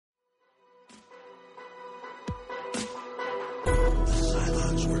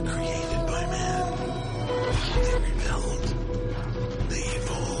animals were created by man. They rebelled. They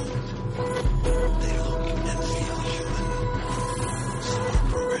evolved. They look and feel human. Some are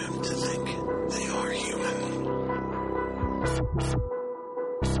programmed to think they are human.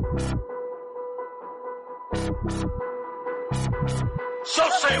 So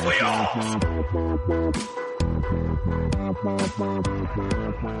say we all!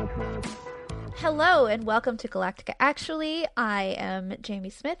 Hello and welcome to Galactica. Actually, I am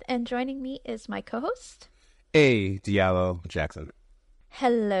Jamie Smith and joining me is my co-host. Hey, Diallo Jackson.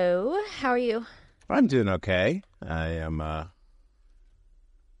 Hello, how are you? I'm doing okay. I am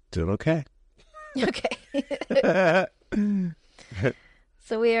doing okay. Okay.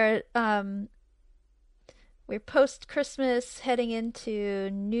 So we're post-Christmas heading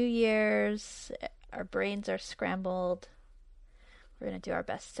into New Year's. Our brains are scrambled. We're going to do our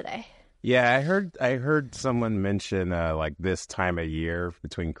best today. Yeah, I heard someone mention like this time of year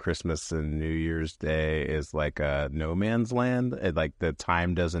between Christmas and New Year's Day is like a no man's land. Like the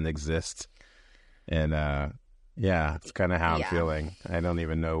time doesn't exist. And yeah, it's kind of how I'm feeling. I don't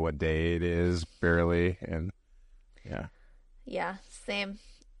even know what day it is, barely. And yeah. Yeah, same.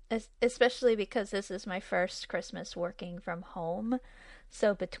 Especially because this is my first Christmas working from home.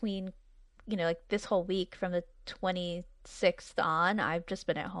 So between, like this whole week from the 26th on, I've just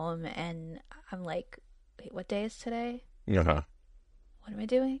been at home and I'm like, wait, what day is today? Uh-huh. What am I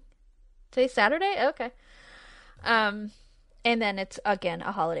doing? Today's Saturday? Okay. And then it's again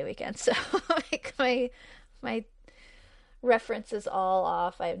a holiday weekend. So like my reference is all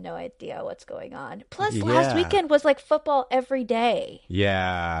off. I have no idea what's going on. Plus last weekend was like football every day.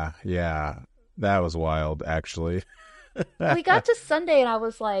 Yeah. That was wild, actually. We got to Sunday and I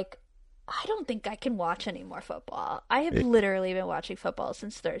was like, I don't think I can watch any more football. I have literally been watching football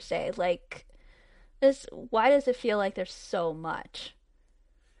since Thursday. Like, why does it feel like there's so much?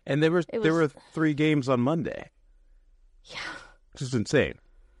 And there were 3 games on Monday. Yeah. Which is insane.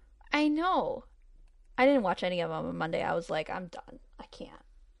 I know. I didn't watch any of them on Monday. I was like, I'm done. I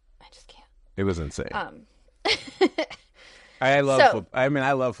just can't. It was insane. I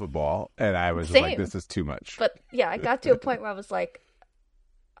love football, and I was just like, this is too much. But yeah, I got to a point where I was like,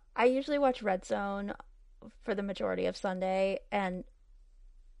 I usually watch Red Zone for the majority of Sunday, and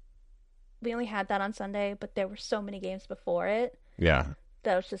we only had that on Sunday, but there were so many games before it. Yeah.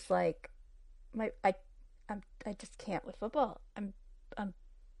 That was just like, I just can't with football. I'm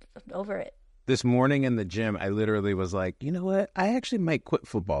over it. This morning in the gym, I literally was like, you know what? I actually might quit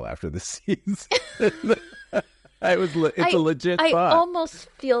football after this season. It's a legit thought. I almost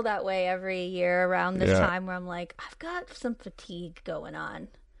feel that way every year around this time where I'm like, I've got some fatigue going on.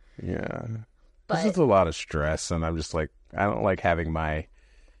 Yeah. This is a lot of stress, and I'm just like, I don't like having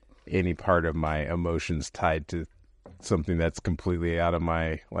any part of my emotions tied to something that's completely out of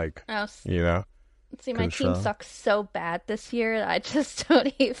my, See, my team sucks so bad this year that I just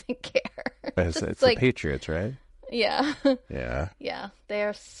don't even care. It's like, the Patriots, right? Yeah. Yeah. Yeah. They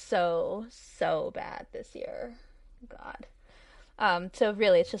are so bad this year. God. So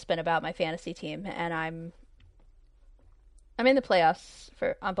really it's just been about my fantasy team, and I'm in the playoffs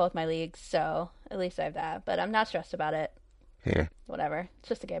on both my leagues, so at least I have that. But I'm not stressed about it. Yeah. Whatever. It's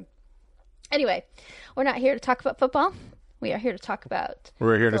just a game. Anyway, we're not here to talk about football. We are here to talk about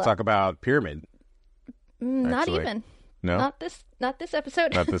talk about Pyramid. Not actually. even. No? Not this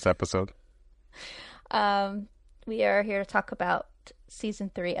episode. Not this episode. We are here to talk about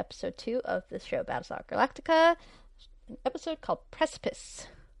Season 3, Episode 2 of the show Battlestar Galactica, an episode called Precipice.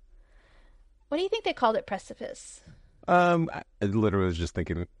 What do you think they called it, Precipice? I literally was just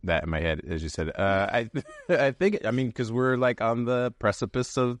thinking that in my head as you said it. I think, because we're like on the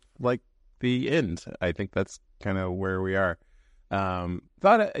precipice of like the end. I think that's kind of where we are. I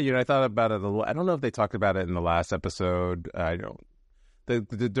thought about it a little. I don't know if they talked about it in the last episode. I don't.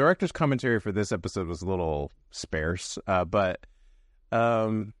 The director's commentary for this episode was a little sparse, but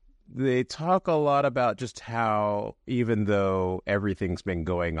they talk a lot about just how even though everything's been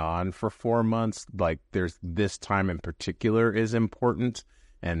going on for 4 months, like there's this time in particular is important,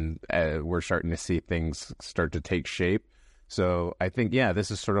 and we're starting to see things start to take shape. So I think, this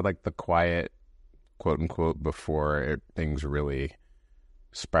is sort of like the quiet, quote unquote, before things really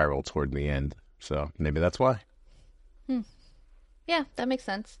spiral toward the end. So maybe that's why. Yeah, that makes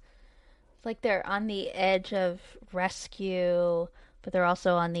sense. It's like they're on the edge of rescue, but they're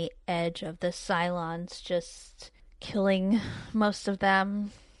also on the edge of the Cylons just killing most of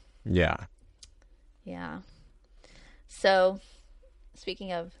them. Yeah. Yeah. So,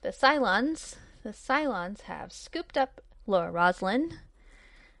 speaking of the Cylons have scooped up Laura Roslin,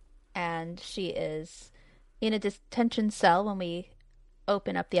 and she is in a detention cell when we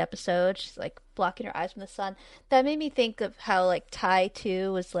open up the episode. She's like blocking her eyes from the sun. That made me think of how like Tai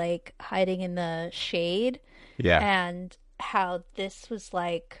too was like hiding in the shade, Yeah. and how this was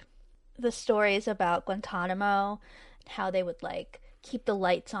like the stories about Guantanamo, how they would like keep the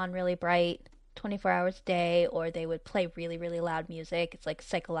lights on really bright 24 hours a day, or they would play really, really loud music. It's like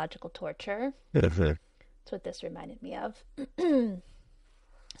psychological torture. Mhm. That's what this reminded me of.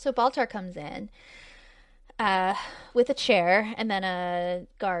 So Baltar comes in with a chair, and then a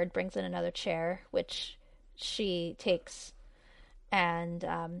guard brings in another chair, which she takes,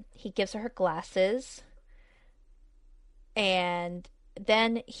 and he gives her glasses, and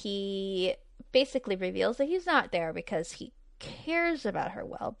then he basically reveals that he's not there because he cares about her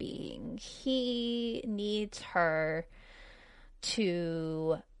well-being. He needs her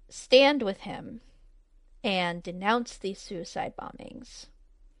to stand with him and denounce these suicide bombings.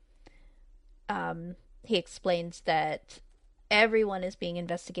 He explains that everyone is being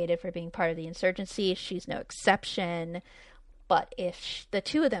investigated for being part of the insurgency. She's no exception. But if the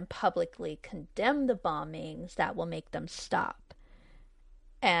two of them publicly condemn the bombings, that will make them stop.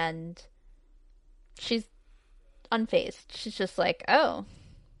 And she's unfazed. She's just like, oh,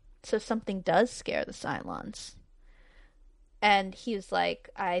 so something does scare the Cylons. And he was like,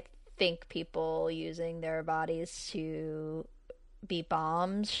 I think people using their bodies to be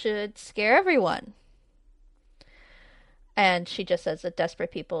bombs should scare everyone. And she just says that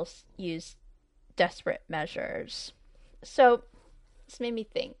desperate people use desperate measures. So this made me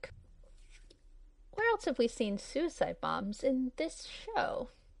think, where else have we seen suicide bombs in this show?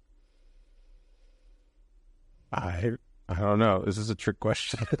 I don't know. This is a trick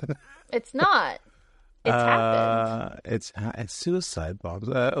question. It's not. It's happened. It's suicide bombs.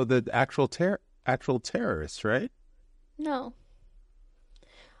 The actual terrorists, right? No.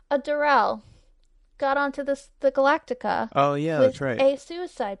 A Durrell got onto the Galactica. Oh yeah, with that's right. A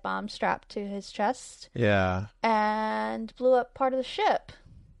suicide bomb strapped to his chest. Yeah. And blew up part of the ship.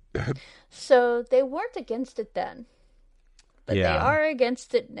 So they weren't against it then, but they are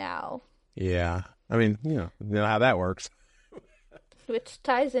against it now. Yeah. I mean, you know how that works. Which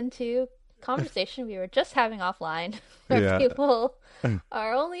ties into conversation we were just having offline, where people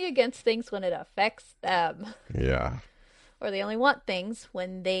are only against things when it affects them. Yeah. Or they only want things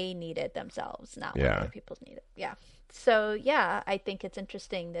when they need it themselves, not when other people need it. Yeah. So, yeah, I think it's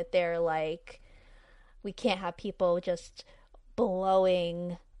interesting that they're like, we can't have people just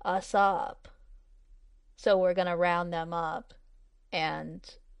blowing us up. So we're going to round them up and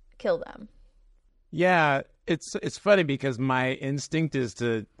kill them. Yeah, it's funny because my instinct is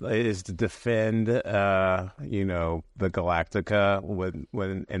to defend the Galactica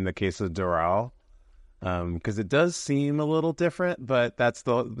when in the case of Doral, because it does seem a little different, but that's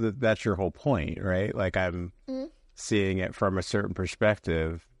your whole point, right? Like I'm seeing it from a certain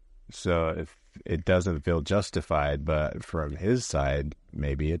perspective, so if it doesn't feel justified, but from his side,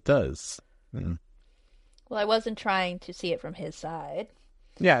 maybe it does. Mm. Well, I wasn't trying to see it from his side.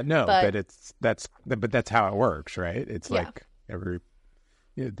 Yeah, no, but that's how it works, right? It's like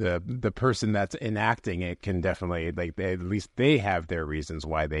the person that's enacting it can definitely at least they have their reasons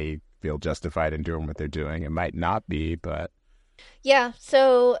why they feel justified in doing what they're doing. It might not be, but yeah.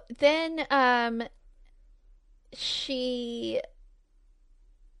 So then, he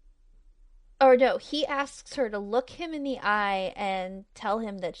asks her to look him in the eye and tell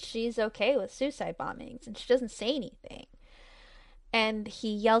him that she's okay with suicide bombings, and she doesn't say anything. And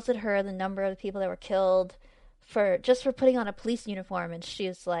he yells at her the number of the people that were killed for putting on a police uniform. And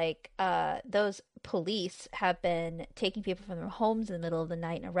she's like, those police have been taking people from their homes in the middle of the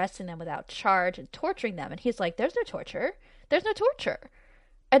night and arresting them without charge and torturing them. And he's like, there's no torture. There's no torture.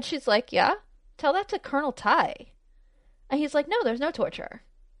 And she's like, yeah, tell that to Colonel Tai. And he's like, no, there's no torture.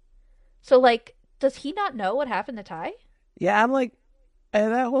 So, like, does he not know what happened to Tai? Yeah, I'm like,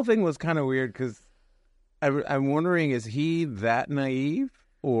 that whole thing was kind of weird because I'm wondering, is he that naive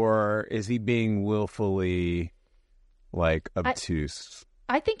or is he being willfully, like, obtuse?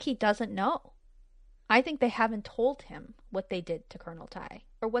 I think he doesn't know. I think they haven't told him what they did to Colonel Tai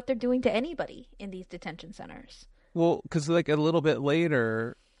or what they're doing to anybody in these detention centers. Well, because, like, a little bit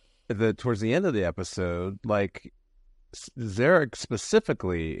later, towards the end of the episode, like, Zarek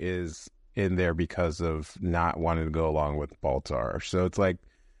specifically is in there because of not wanting to go along with Baltar. So it's like,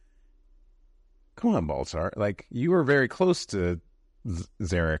 come on, Baltar. Like, you were very close to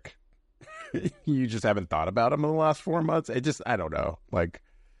Zarek. You just haven't thought about him in the last 4 months. I don't know. Like,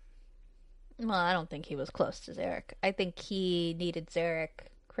 well, I don't think he was close to Zarek. I think he needed Zarek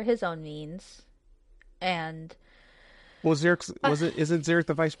for his own means. And well, isn't Zarek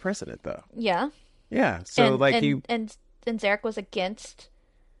the vice president though? Yeah. Yeah. So Zarek was against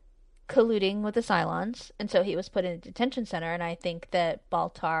colluding with the Cylons, and so he was put in a detention center, and I think that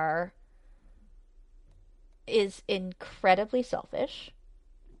Baltar is incredibly selfish,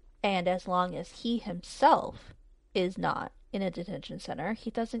 and as long as he himself is not in a detention center, he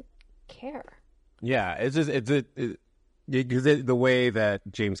doesn't care. Yeah, it's just the way that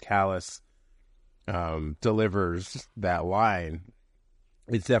James Callis delivers that line,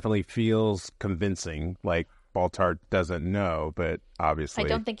 it definitely feels convincing. Like Baltar doesn't know, but obviously I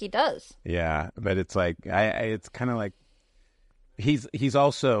don't think he does. Yeah, but it's like it's kind of like he's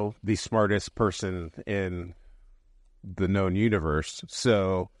also the smartest person in the known universe.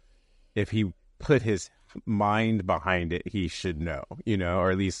 So if he put his mind behind it, he should know,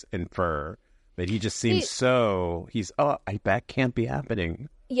 or at least infer. But he just seems that can't be happening.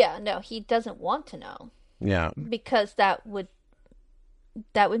 Yeah, no, he doesn't want to know. Yeah, because that would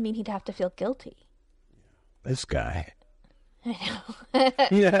mean he'd have to feel guilty. This guy. I know.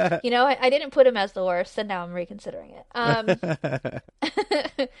 Yeah. I didn't put him as the worst, and now I'm reconsidering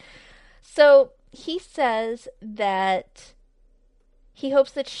it. So he says that he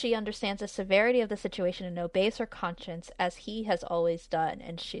hopes that she understands the severity of the situation and obeys her conscience as he has always done.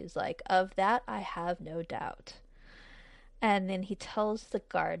 And she's like, of that, I have no doubt. And then he tells the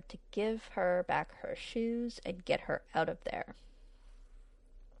guard to give her back her shoes and get her out of there.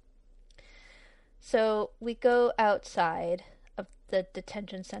 So we go outside of the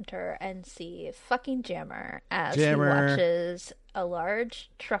detention center and see fucking Jammer as he watches a large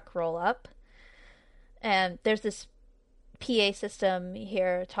truck roll up. And there's this PA system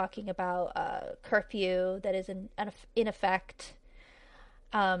here talking about curfew that is in effect.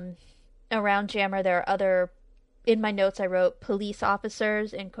 Around Jammer, there are other, in my notes I wrote, police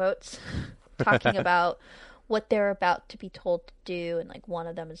officers, in quotes, talking about what they're about to be told to do, and like one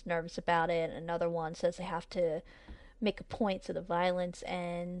of them is nervous about it, and another one says they have to make a point so the violence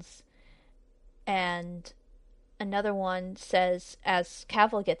ends, and another one says, as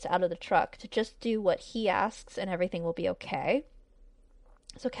Cavill gets out of the truck, to just do what he asks and everything will be okay.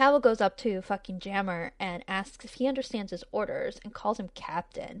 So Cavill goes up to fucking Jammer and asks if he understands his orders and calls him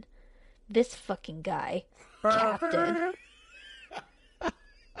Captain. This fucking guy. Captain.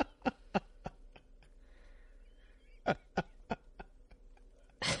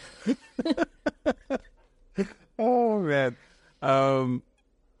 Oh man,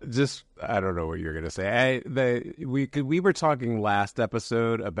 just I don't know what you're gonna say. We were talking last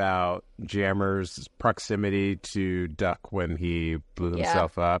episode about Jammer's proximity to Duck when he blew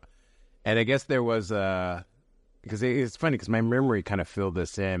himself up, and I guess there was because it's funny because my memory kind of filled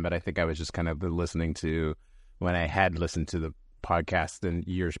this in, but I think I was just kind of listening to when I had listened to the podcast in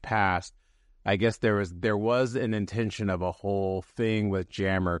years past. I guess there was an intention of a whole thing with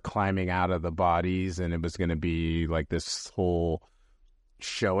Jammer climbing out of the bodies, and it was going to be like this whole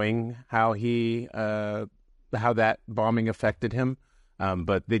showing how how that bombing affected him.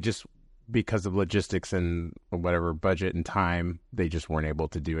 But they just, because of logistics and whatever budget and time, they just weren't able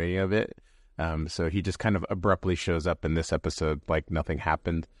to do any of it. So he just kind of abruptly shows up in this episode like nothing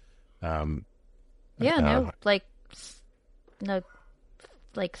happened. No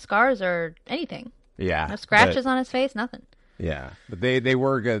scars or anything. Yeah. No scratches on his face, nothing. Yeah. But they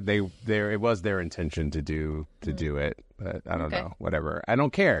were good. It was their intention to do it. But I don't know. Whatever. I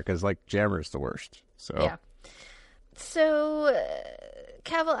don't care because like Jammer's the worst. So yeah. So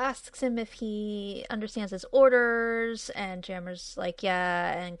Cavill asks him if he understands his orders, and Jammer's like,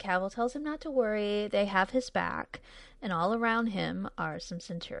 yeah, and Cavill tells him not to worry. They have his back, and all around him are some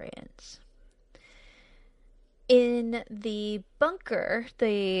Centurions. In the bunker,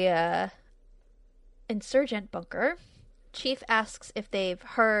 the insurgent bunker, Chief asks if they've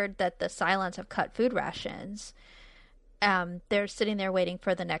heard that the Cylons have cut food rations. They're sitting there waiting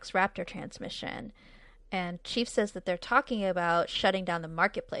for the next Raptor transmission. And Chief says that they're talking about shutting down the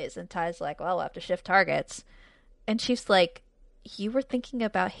marketplace. And Ty's like, well, we'll have to shift targets. And Chief's like, you were thinking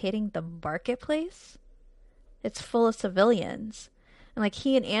about hitting the marketplace? It's full of civilians. And like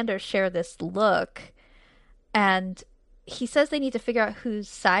he and Anders share this look. And he says they need to figure out whose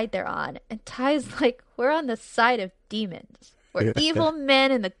side they're on. And Ty's like, we're on the side of demons. We're evil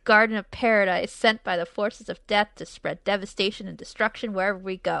men in the Garden of Paradise sent by the forces of death to spread devastation and destruction wherever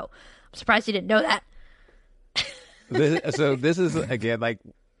we go. I'm surprised you didn't know that. So this is, again, like,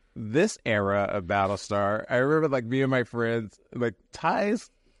 this era of Battlestar. I remember, like, me and my friends, like,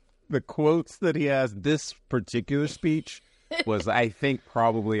 Ty's, the quotes that he has, this particular speech was, I think,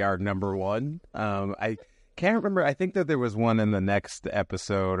 probably our number one. I can't remember. I think that there was one in the next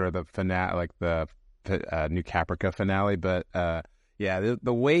episode or the finale, like the New Caprica finale. But Yeah,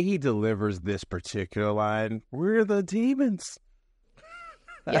 the way he delivers this particular line, "We're the demons."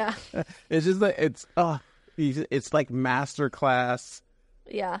 Yeah. It's just like it's like masterclass.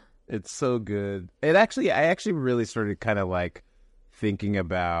 Yeah. It's so good. I actually really started kind of like thinking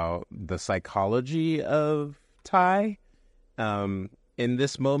about the psychology of Ty in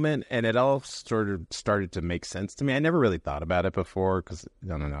this moment, and it all sort of started to make sense to me. I never really thought about it before because I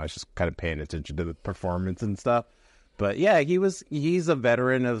don't know, I was just kind of paying attention to the performance and stuff. But yeah, he's a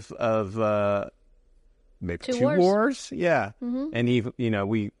veteran of maybe two wars. Yeah. Mm-hmm. And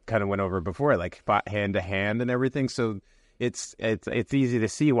we kind of went over it before, like fought hand to hand and everything. So it's easy to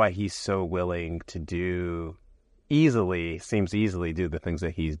see why he's so willing to seems easily do the things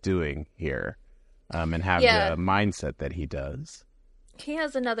that he's doing here, and have the mindset that he does. He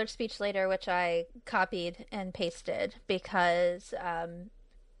has another speech later, which I copied and pasted because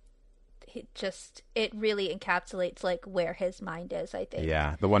it really encapsulates like where his mind is, I think.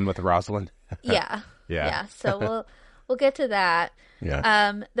 Yeah, the one with Rosalind. Yeah. Yeah. So we'll get to that.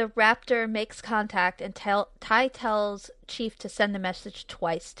 Yeah. The Raptor makes contact and Ty tells Chief to send the message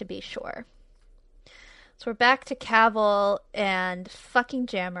twice to be sure. So we're back to Cavill and fucking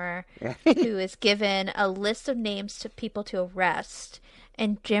Jammer, who is given a list of names to people to arrest.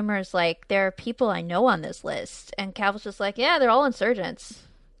 And Jammer's like, there are people I know on this list. And Cavill's just like, yeah, they're all insurgents.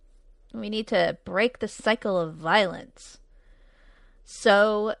 We need to break the cycle of violence.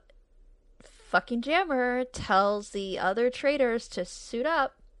 So fucking Jammer tells the other traitors to suit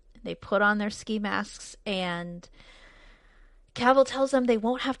up. They put on their ski masks, and Cavill tells them they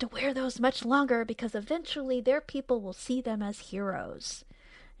won't have to wear those much longer because eventually their people will see them as heroes.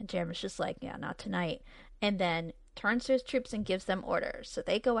 And Jammer's just like, yeah, not tonight. And then turns to his troops and gives them orders. So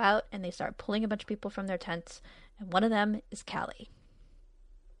they go out and they start pulling a bunch of people from their tents, and one of them is Callie.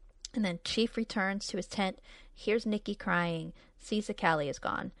 And then Chief returns to his tent, hears Nikki crying, sees that Callie is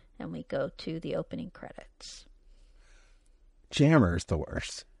gone, and we go to the opening credits. Jammer's the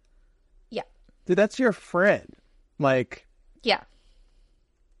worst. Yeah. Dude, that's your friend. Like... Yeah.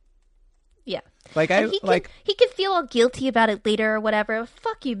 Yeah. Like he can feel all guilty about it later or whatever.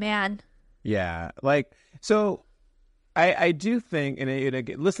 Fuck you, man. Yeah. Like, so I do think,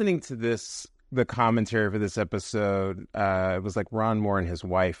 and listening to the commentary for this episode, it was like Ron Moore and his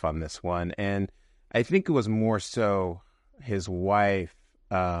wife on this one, and I think it was more so his wife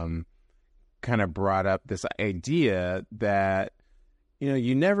kind of brought up this idea that,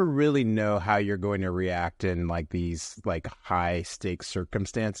 you never really know how you're going to react in like these like high stakes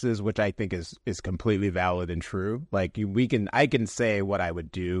circumstances, which I think is completely valid and true. Like I can say what I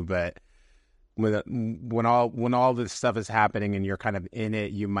would do, but when all this stuff is happening and you're kind of in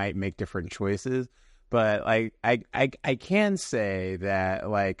it, you might make different choices. But like I can say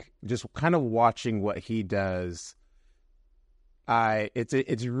that like just kind of watching what he does,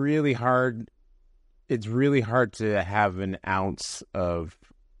 it's really hard. It's really hard to have an ounce of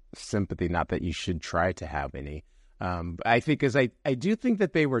sympathy. Not that you should try to have any. But I think I do think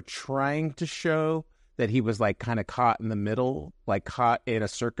that they were trying to show that he was like kind of caught in the middle, like caught in a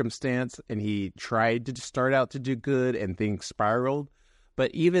circumstance, and he tried to start out to do good and things spiraled.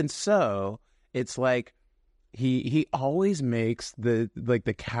 But even so, it's like he always makes the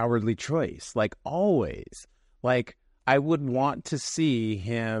cowardly choice, like always. Like I would want to see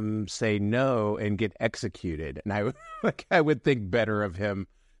him say no and get executed, and I would think better of him.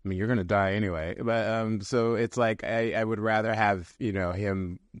 I mean, you're going to die anyway. But so it's like I would rather have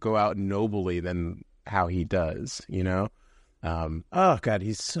him go out nobly than how he does. Oh God,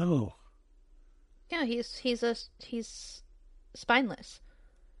 he's so. Yeah, he's spineless,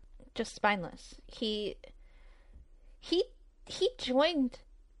 just spineless. He joined.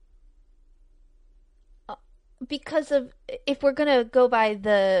 Because of, if we're gonna go by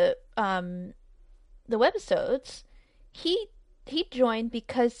the webisodes, he joined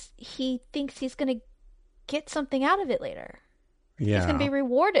because he thinks he's gonna get something out of it later. Yeah. He's gonna be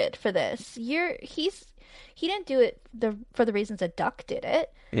rewarded for this. He didn't do it for the reasons that Duck did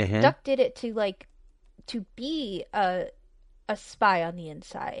it. Mm-hmm. Duck did it to be a spy on the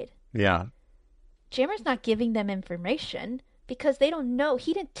inside. Yeah. Jammer's not giving them information because they don't know.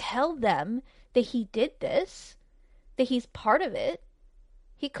 He didn't tell them that he did this, that he's part of it.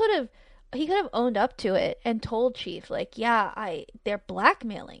 He could have owned up to it and told Chief, like, yeah, they're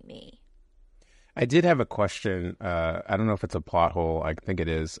blackmailing me. I did have a question. I don't know if it's a plot hole. I think it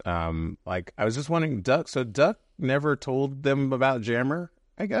is. Like, I was just wondering, Duck never told them about Jammer,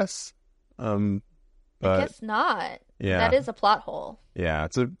 I guess. But, I guess not. Yeah. That is a plot hole. Yeah,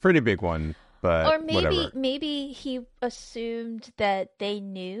 it's a pretty big one, but or whatever. Maybe he assumed that they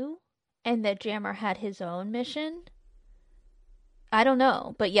knew and that Jammer had his own mission. I don't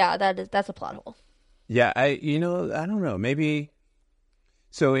know, but yeah, that's a plot hole. Yeah, I don't know. Maybe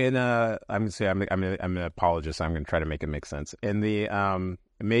so in I'm gonna say I'm an apologist. I'm gonna try to make it make sense. In the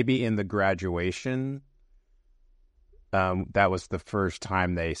maybe in the graduation, that was the first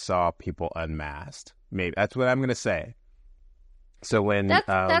time they saw people unmasked. Maybe that's what I'm gonna say. So when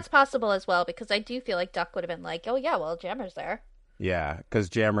That's possible as well, because I do feel like Duck would have been like, oh yeah, well, Jammer's there. yeah, because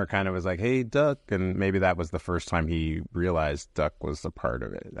Jammer kind of was like, "Hey, Duck," and maybe that was the first time he realized Duck was a part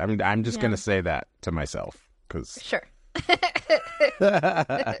of it. I mean, I'm just gonna say that to myself because Sure.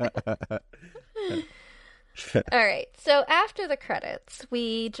 All right. So after the credits,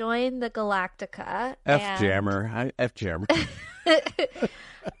 we join the Galactica. F Jammer.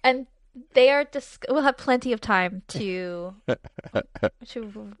 And they are we'll have plenty of time to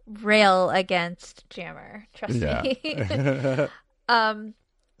rail against Jammer. Trust me.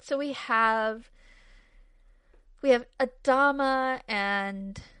 So we have Adama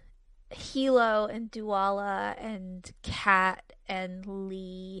and Hilo and Duala and Kat and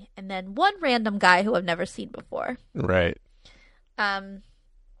Lee, and then one random guy who I've never seen before. Right. And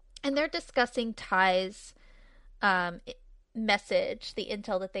they're discussing Ty's message, the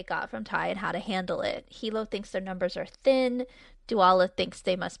intel that they got from Ty and how to handle it. Hilo thinks their numbers are thin. Duala thinks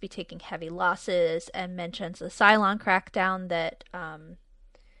they must be taking heavy losses and mentions the Cylon crackdown that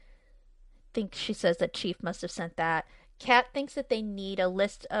think she says that Chief must have sent that. Kat thinks that they need a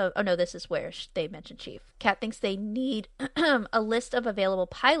list of... Oh, no, this is where they mentioned Chief. Kat thinks they need a list of available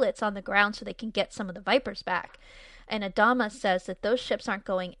pilots on the ground so they can get some of the Vipers back. And Adama says that those ships aren't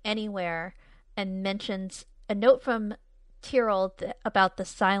going anywhere and mentions a note from Tyrol about the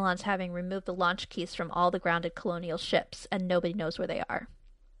Cylons having removed the launch keys from all the grounded colonial ships and nobody knows where they are.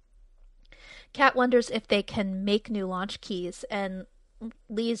 Kat wonders if they can make new launch keys, and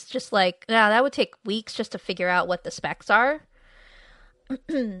Lee's just like, nah, that would take weeks just to figure out what the specs are.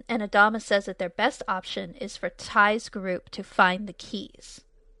 And Adama says that their best option is for Ty's group to find the keys,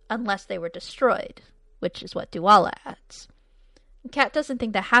 unless they were destroyed, which is what Duala adds. And Kat doesn't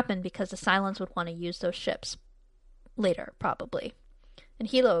think that happened because the Cylons would want to use those ships later, probably. And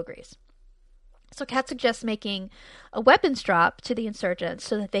Hilo agrees. So Kat suggests making a weapons drop to the insurgents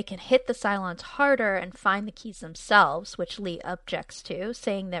so that they can hit the Cylons harder and find the keys themselves, which Lee objects to,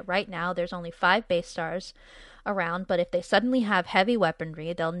 saying that right now there's only 5 base stars around, but if they suddenly have heavy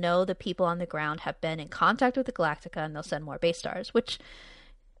weaponry, they'll know the people on the ground have been in contact with the Galactica and they'll send more base stars, which,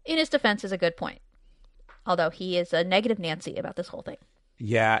 in his defense, is a good point. Although he is a negative Nancy about this whole thing.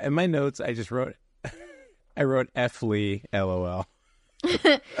 Yeah, in my notes, I just wrote, I wrote F Lee, LOL.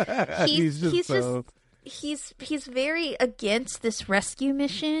 he's very against this rescue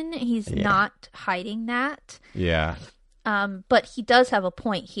mission. He's not hiding that. Yeah. But he does have a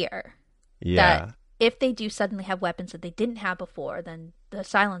point here. Yeah. That if they do suddenly have weapons that they didn't have before, then the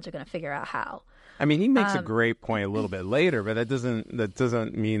Cylons are going to figure out how. I mean, he makes a great point a little bit later, but that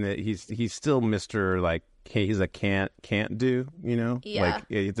doesn't mean that he's still Mr. like he's a can't do, you know? Yeah.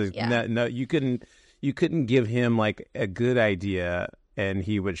 Like no, you couldn't give him like a good idea and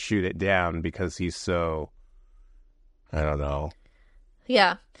he would shoot it down because he's so, I don't know.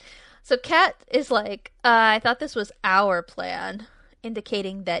 Yeah. So Kat is like, I thought this was our plan,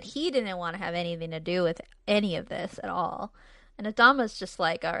 indicating that he didn't want to have anything to do with any of this at all. And Adama's just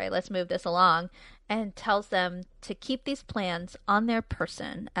like, all right, let's move this along, and tells them to keep these plans on their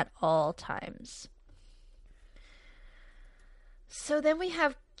person at all times. So then we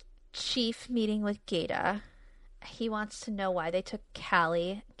have Chief meeting with Gata. He wants to know why they took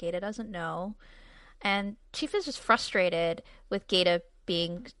Callie. Gata doesn't know. And Chief is just frustrated with Gata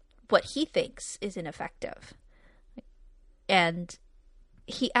being what he thinks is ineffective. And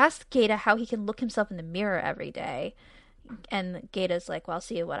he asks Gata how he can look himself in the mirror every day. And Gata's like, well, I'll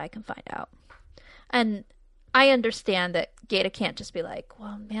see what I can find out. And I understand that Gata can't just be like,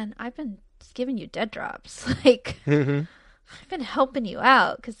 well, man, I've been giving you dead drops. Like, I've been helping you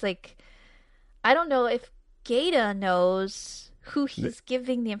out. Because, like, I don't know if Gata knows who he's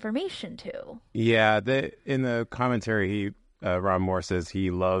giving the information to. Yeah, in the commentary, Ron Moore says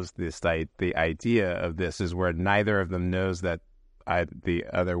he loves the idea of this is where neither of them knows that the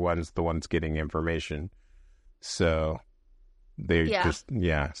other one's the one's getting information. So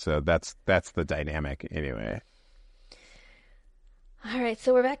so that's the dynamic anyway. All right,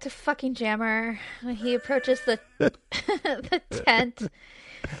 so we're back to fucking Jammer. He approaches the the tent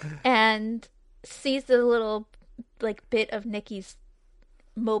and sees the little like bit of Nikki's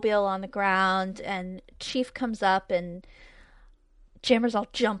mobile on the ground, and Chief comes up and Jammer's all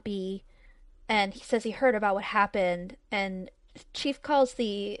jumpy and he says he heard about what happened, and Chief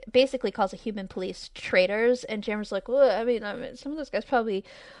basically calls the human police traitors, and Jammer's like, well, I mean, some of those guys are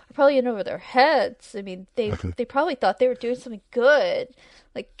probably in over their heads. I mean, they probably thought they were doing something good,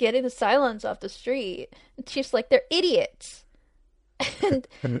 like getting the Cylons off the street. And Chief's like, they're idiots. And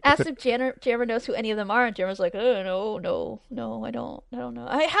asks if Jammer knows who any of them are, and Jammer's like, oh, no, I don't know.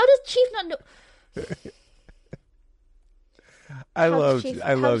 How does Chief not know? I love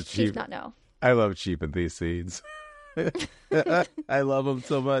Chief not know? I love Chief in these scenes. I love him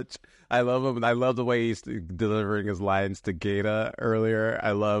so much. I love him, and I love the way he's delivering his lines to Gaeta earlier.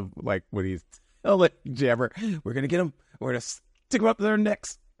 I love like when he's like, Jammer, we're gonna get him. We're gonna stick him up their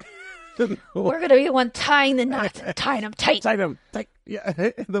necks. We're gonna be the one tying the knots, tying them tight. Tying them tight.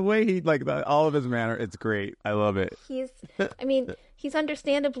 Yeah, the way he all of his manner, it's great. I love it. He's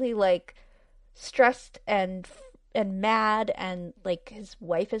understandably like stressed and mad, and like his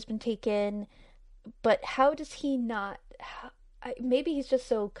wife has been taken. But how does he not? Maybe he's just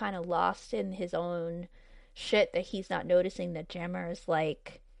so kind of lost in his own shit that he's not noticing that Jammer is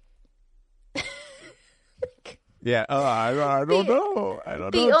like. Yeah. Oh, I don't know. I don't know.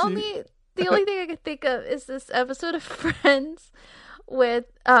 The only thing I can think of is this episode of Friends with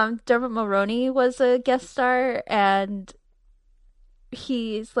Dermot Mulroney was a guest star, and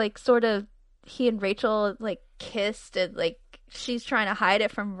he's like he and Rachel like kissed, and like she's trying to hide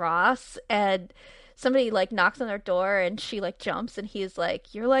it from Ross, and somebody like knocks on their door, and she like jumps, and he's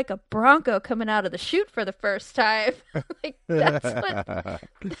like, "You're like a Bronco coming out of the chute for the first time." Like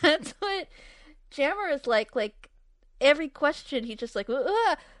that's what Jammer is like. Like every question, he just like,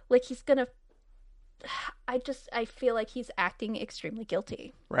 ugh! Like he's gonna. I feel like he's acting extremely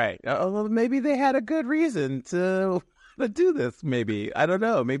guilty. Right. Well, maybe they had a good reason to do this. Maybe I don't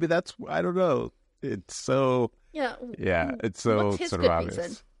know. Maybe I don't know. It's so. Yeah. It's so what's his sort good of obvious.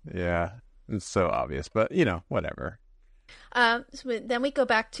 Reason? Yeah, it's so obvious, but whatever. So then we go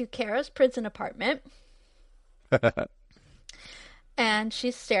back to Kara's prison apartment. And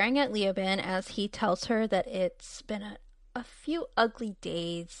she's staring at Leoben as he tells her that it's been a few ugly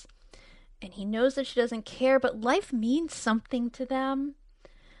days. And he knows that she doesn't care, but life means something to them.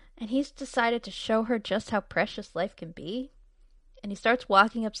 And he's decided to show her just how precious life can be. And he starts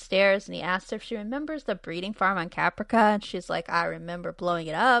walking upstairs, and he asks her if she remembers the breeding farm on Caprica. And she's like, I remember blowing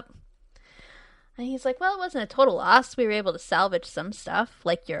it up. And he's like, well, it wasn't a total loss. We were able to salvage some stuff,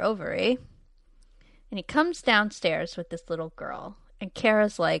 like your ovary. And he comes downstairs with this little girl. And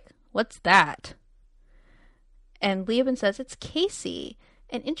Kara's like, what's that? And Leoben says, it's Casey.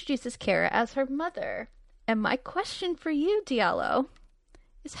 And introduces Kara as her mother. And my question for you, Diallo,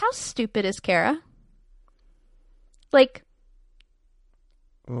 is how stupid is Kara? Like,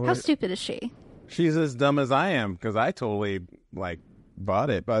 how stupid is she? She's as dumb as I am, because I totally, bought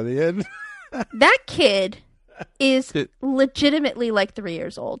it by the end. That kid is legitimately, 3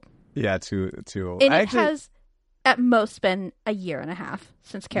 years old. Yeah, too old. And it has, at most, been a year and a half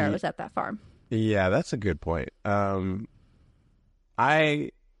since Kara was at that farm. Yeah, that's a good point. I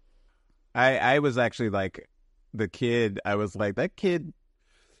was actually the kid. I was like, that kid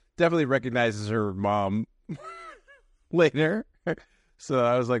definitely recognizes her mom later. So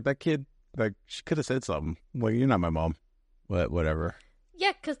I was like, that kid, she could have said something. Like, you're not my mom. Whatever.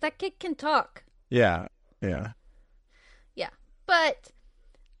 Yeah, because that kid can talk. Yeah. But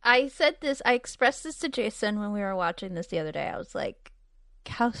I expressed this to Jason when we were watching this the other day. I was like,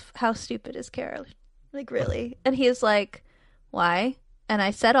 how stupid is Kara? Like, really? And he was like, why? And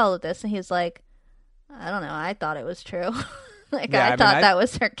I said all of this, and he was like, I don't know. I thought it was true. I thought that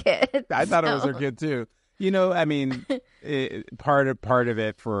was her kid. I thought it was her kid too. Part of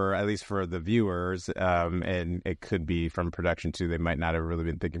it, for at least for the viewers, and it could be from production too. They might not have really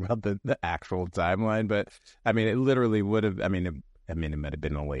been thinking about the actual timeline, but it literally would have. It might have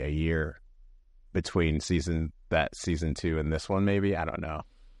been only a year between season 2 and this one. Maybe, I don't know.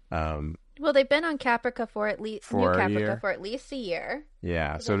 Well, they've been on Caprica for at least for a year.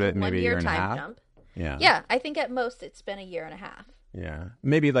 Yeah, so that maybe a year and a half. Jump. Yeah, I think at most it's been a year and a half. Yeah,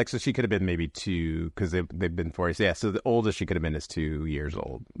 maybe so she could have been maybe 2, because they've been 4 years. Yeah, so the oldest she could have been is 2 years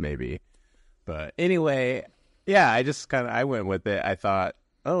old, maybe. But anyway, yeah, I just I went with it. I thought,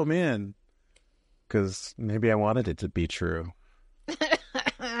 oh man, because maybe I wanted it to be true.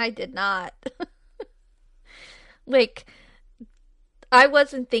 I did not. I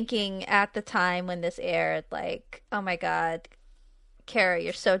wasn't thinking at the time when this aired, oh my God, Kara,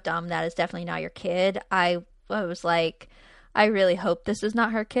 you're so dumb. That is definitely not your kid. I was like, I really hope this is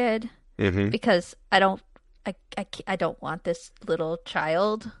not her kid, because I don't want this little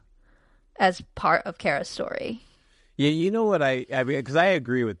child as part of Kara's story. Yeah, you know what I mean, because I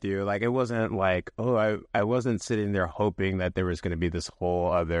agree with you. Like, it wasn't like, I wasn't sitting there hoping that there was going to be this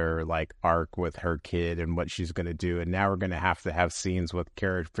whole other like arc with her kid and what she's going to do, and now we're going to have scenes with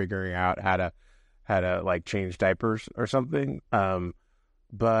Kara figuring out how to like change diapers or something.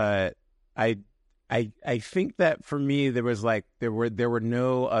 But I think that for me there was like there were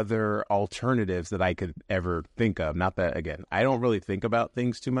no other alternatives that I could ever think of. Not that, again, I don't really think about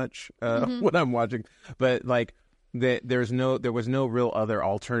things too much when I'm watching, but like. There was no real other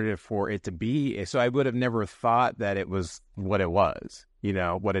alternative for it to be, so I would have never thought that it was what it was,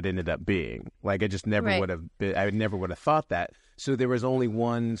 what it ended up being. Like, I just never would have been, I never would have thought that. So there was only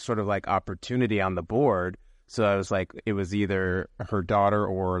one sort of like opportunity on the board. So I was like, it was either her daughter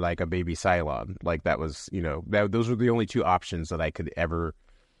or like a baby Cylon. Like, that was, those were the only two options that I could ever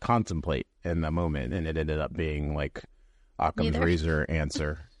contemplate in the moment, and it ended up being like Occam's razor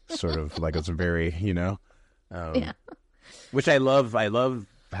answer, sort of like it's a very, yeah. Which I love. I love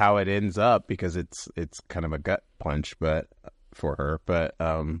how it ends up because it's kind of a gut punch, but for her. But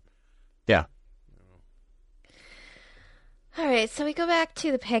yeah. All right, so we go back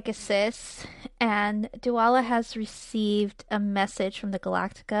to the Pegasus, and Duala has received a message from the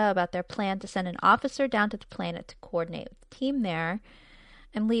Galactica about their plan to send an officer down to the planet to coordinate with the team there.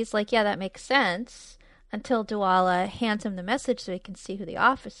 And Lee's like, yeah, that makes sense, until Duala hands him the message so he can see who the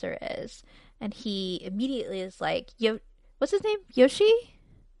officer is. And he immediately is like, what's his name? Yoshi?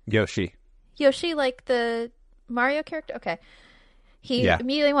 Yoshi, like the Mario character? Okay. He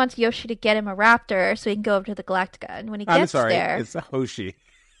immediately wants Yoshi to get him a raptor so he can go over to the Galactica. And when he gets there... it's Hoshi.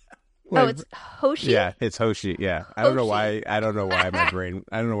 Oh, it's Hoshi? Yeah, it's Hoshi, yeah. I don't know why my brain...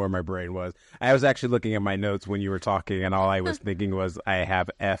 I don't know where my brain was. I was actually looking at my notes when you were talking, and all I was thinking was, I have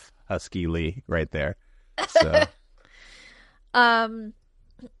F Husky Lee right there. So...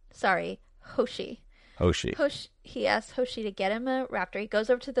 Sorry. Hoshi. He asks Hoshi to get him a raptor. He goes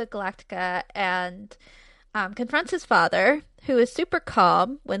over to the Galactica and confronts his father, who is super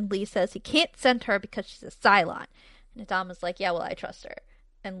calm when Lee says he can't send her because she's a Cylon. And Adama's like, yeah, well, I trust her.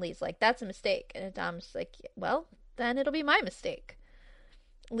 And Lee's like, that's a mistake. And Adama's like, well, then it'll be my mistake.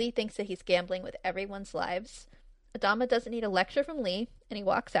 Lee thinks that he's gambling with everyone's lives. Adama doesn't need a lecture from Lee, and he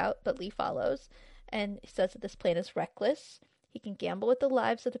walks out, but Lee follows. And he says that this plan is reckless. He can gamble with the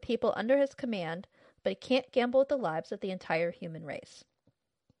lives of the people under his command, but he can't gamble with the lives of the entire human race.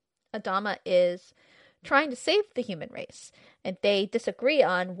 Adama is trying to save the human race, and they disagree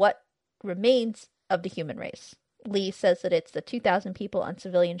on what remains of the human race. Lee says that it's the 2,000 people on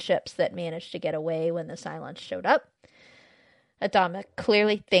civilian ships that managed to get away when the Cylons showed up. Adama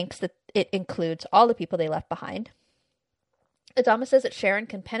clearly thinks that it includes all the people they left behind. Adama says that Sharon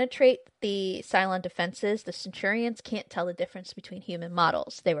can penetrate the Cylon defenses. The Centurions can't tell the difference between human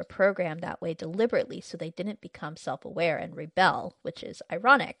models. They were programmed that way deliberately so they didn't become self-aware and rebel, which is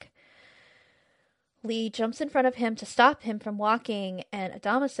ironic. Lee jumps in front of him to stop him from walking, and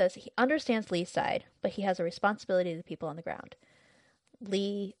Adama says he understands Lee's side, but he has a responsibility to the people on the ground.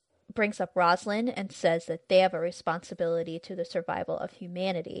 Lee brings up Roslin and says that they have a responsibility to the survival of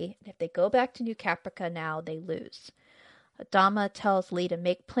humanity, and if they go back to New Caprica now, they lose. Adama tells Lee to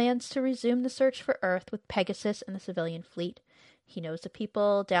make plans to resume the search for Earth with Pegasus and the civilian fleet. He knows the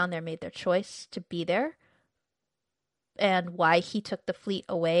people down there made their choice to be there and why he took the fleet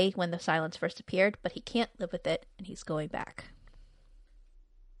away when the Cylons first appeared, but he can't live with it, and he's going back.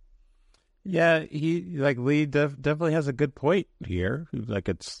 Yeah, Lee definitely has a good point here. Like,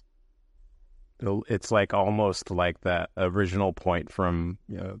 it's like almost like that original point from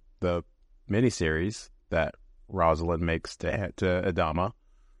the miniseries that Rosalind makes to Adama.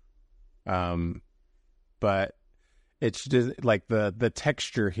 But it's just like the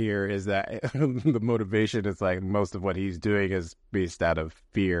texture here is that the motivation is like most of what he's doing is based out of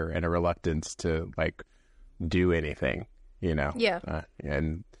fear and a reluctance to like do anything, Yeah.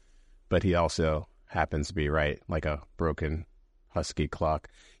 But he also happens to be right, like a broken husky clock.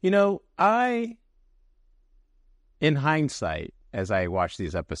 In hindsight, as I watch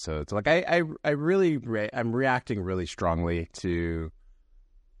these episodes, like I'm reacting really strongly to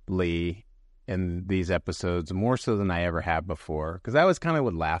Lee in these episodes, more so than I ever have before, because I always kind of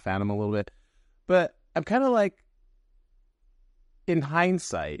would laugh at him a little bit. But I'm kind of like, in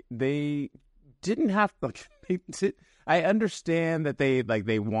hindsight, they didn't have to. I understand that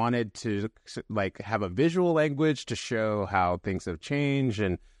they wanted to like have a visual language to show how things have changed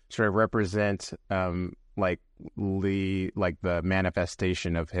and sort of represent like Lee, like the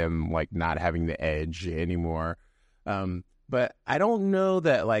manifestation of him like not having the edge anymore. But I don't know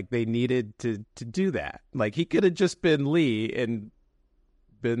that like they needed to do that. Like he could have just been Lee and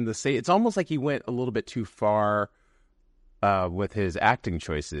been the same. It's almost like he went a little bit too far with his acting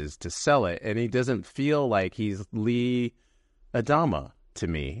choices to sell it, and he doesn't feel like he's Lee Adama to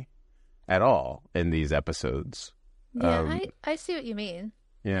me at all in these episodes. Yeah, I see what you mean.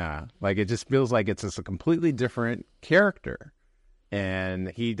 Yeah, like it just feels like it's just a completely different character, and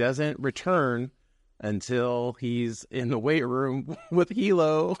he doesn't return until he's in the weight room with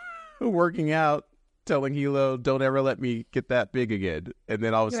Hilo working out, telling Hilo, "Don't ever let me get that big again." And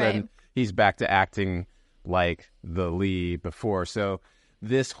then all of a sudden, he's back to acting like the Lee before. So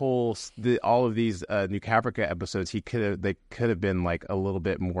this whole, all of these New Caprica episodes, they could have been like a little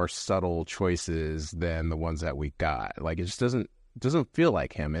bit more subtle choices than the ones that we got. Like it just doesn't feel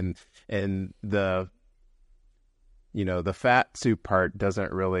like him, and the the fat suit part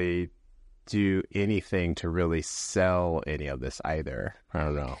doesn't really do anything to really sell any of this either. I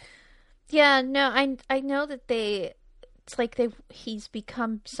don't know. Yeah, no, I know that it's like he's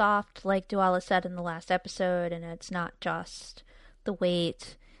become soft, like Duala said in the last episode, and it's not just the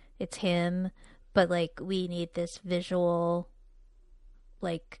weight, it's him, but like we need this visual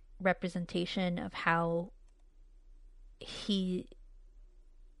like representation of how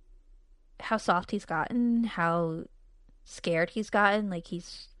soft he's gotten, how scared he's gotten, like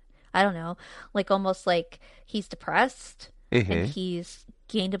he's, I don't know, like almost like he's depressed and he's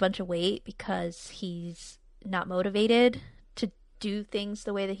gained a bunch of weight because he's not motivated to do things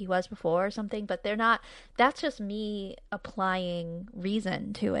the way that he was before or something. But they're not, that's just me applying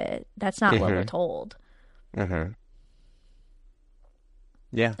reason to it. That's not what we're told. Yeah.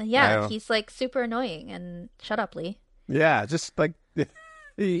 And yeah, he's like super annoying, and shut up, Lee. Yeah, just like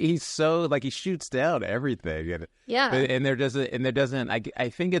he's so like he shoots down everything. Yeah. And there doesn't I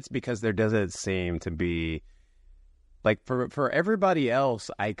think it's because there doesn't seem to be like for everybody else,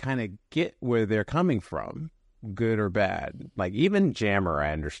 I kind of get where they're coming from, good or bad. Like even Jammer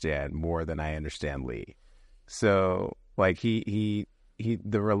I understand more than I understand Lee. So like he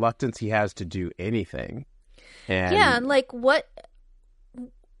the reluctance he has to do anything. And yeah, and like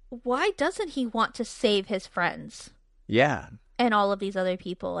why doesn't he want to save his friends? Yeah. And all of these other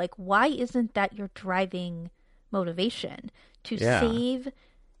people. Like, why isn't that your driving motivation? To save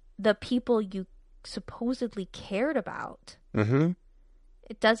the people you supposedly cared about?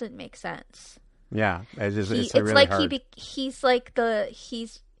 It doesn't make sense. Yeah. It's really like hard. He's like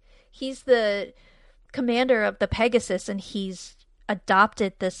he's the commander of the Pegasus, and he's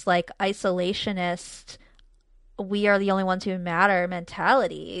adopted this like isolationist, we are the only ones who matter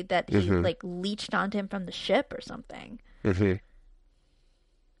mentality that he like leached onto him from the ship or something.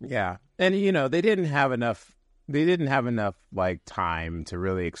 Yeah. And they didn't have enough like time to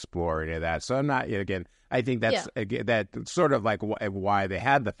really explore any of that. So I'm not, again, I think that's sort of like why they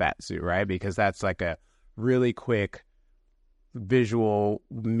had the fat suit, right? Because that's like a really quick visual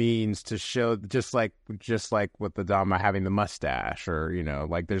means to show, just like with the Dama having the mustache, or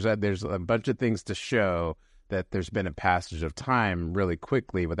like there's a bunch of things to show that there's been a passage of time really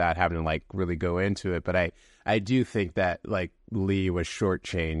quickly without having to like really go into it. But I do think that like Lee was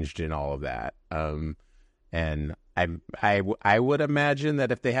shortchanged in all of that. And I would imagine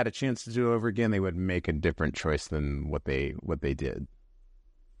that if they had a chance to do it over again, they would make a different choice than what they did.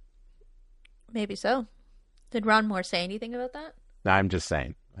 Maybe so. Did Ron Moore say anything about that? No, I'm just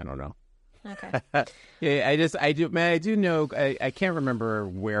saying. I don't know. Okay. Yeah, I do know. I can't remember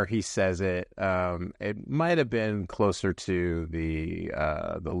where he says it. It might have been closer to the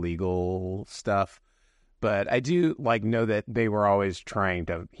legal stuff, but I do like know that he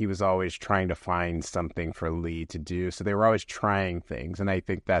was always trying to find something for Lee to do. So they were always trying things, and I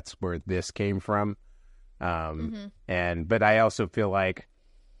think that's where this came from. But I also feel like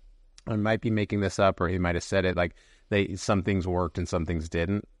I might be making this up, or he might have said it, like some things worked and some things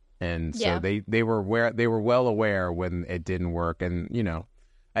didn't. And so they were well aware when it didn't work, and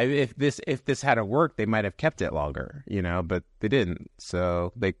if this hadn't worked, they might have kept it longer, but they didn't.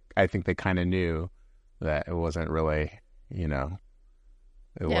 So I think they kind of knew that it wasn't really, it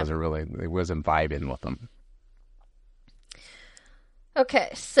wasn't vibing with them.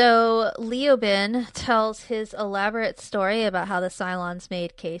 Okay, so Leobin tells his elaborate story about how the Cylons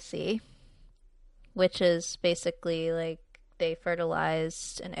made Casey, which is basically like they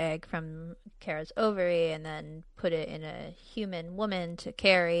fertilized an egg from Kara's ovary and then put it in a human woman to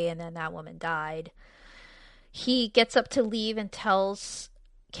carry, and then that woman died. He gets up to leave and tells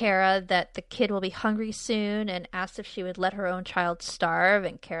Kara that the kid will be hungry soon and asks if she would let her own child starve,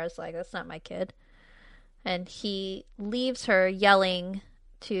 and Kara's like, that's not my kid. And he leaves her, yelling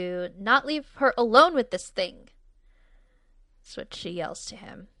to not leave her alone with this thing. That's what she yells to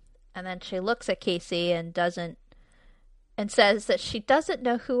him. And then she looks at Casey and says that she doesn't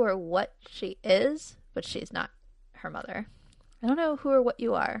know who or what she is, but she's not her mother. I don't know who or what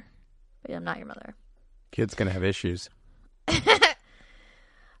you are, but I'm not your mother. Kid's gonna have issues.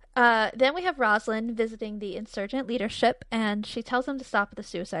 Then we have Rosalind visiting the insurgent leadership, and she tells them to stop the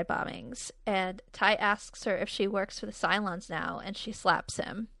suicide bombings. And Ty asks her if she works for the Cylons now, and she slaps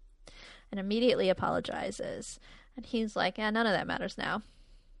him and immediately apologizes. And he's like, yeah, none of that matters now.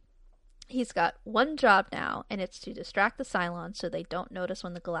 He's got one job now, and it's to distract the Cylons so they don't notice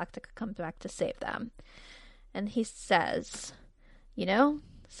when the Galactica comes back to save them. And he says, you know,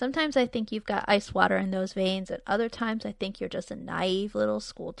 sometimes I think you've got ice water in those veins, and other times I think you're just a naive little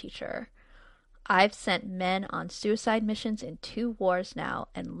school teacher. I've sent men on suicide missions in 2 wars now,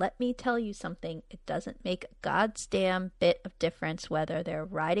 and let me tell you something, it doesn't make a goddamn bit of difference whether they're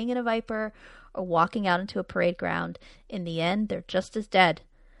riding in a Viper or walking out into a parade ground. In the end, they're just as dead.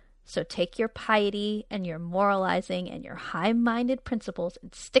 So take your piety and your moralizing and your high-minded principles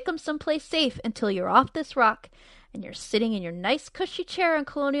and stick them someplace safe until you're off this rock and you're sitting in your nice cushy chair on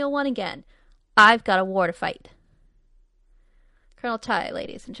Colonial 1 again. I've got a war to fight. Colonel Ty,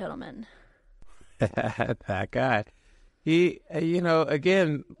 ladies and gentlemen. That guy. He,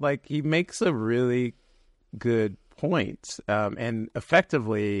 again, like, he makes a really good point. And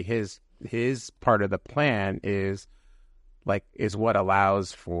effectively, his part of the plan is what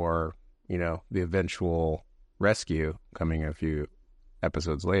allows for, the eventual rescue coming a few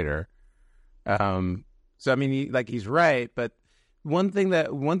episodes later. So, I mean, he's right. But one thing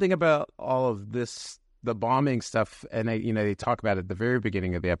about all of this, the bombing stuff, and they talk about it at the very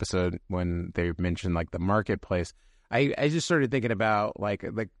beginning of the episode when they mention the marketplace. I just started thinking about like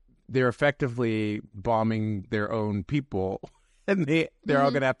they're effectively bombing their own people, and they're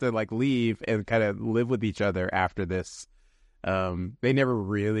all gonna have to leave and kind of live with each other after this. They never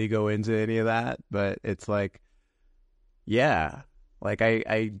really go into any of that, but it's I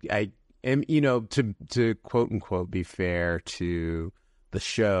am, to quote unquote be fair to the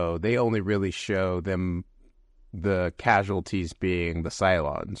show, they only really show them, the casualties being the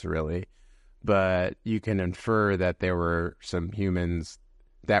Cylons, really. But you can infer that there were some humans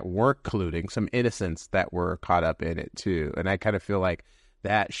that weren't colluding, some innocents that were caught up in it too. And I kind of feel like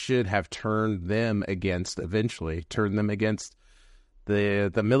that should have turned them against the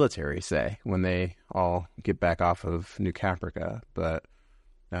military, say, when they all get back off of New Caprica. But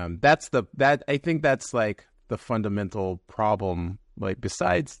I think that's the fundamental problem.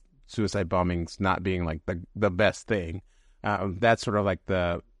 Besides suicide bombings not being the best thing, that's sort of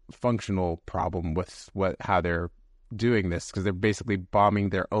the functional problem with how they're doing this, because they're basically bombing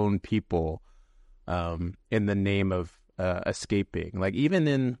their own people in the name of escaping. Even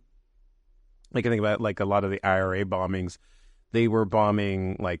in I think about a lot of the IRA bombings, they were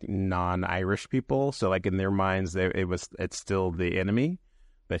bombing non-Irish people, so in their minds it's still the enemy.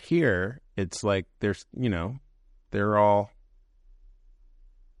 But here it's there's they're all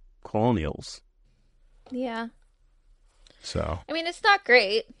colonials. Yeah. So I mean, it's not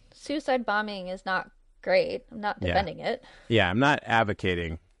great. Suicide bombing is not great. I'm not defending it. Yeah, I'm not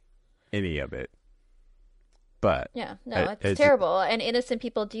advocating any of it. But yeah, no, it's terrible, and innocent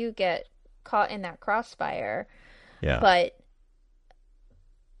people do get caught in that crossfire. Yeah. But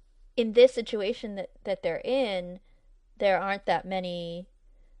in this situation that they're in, there aren't that many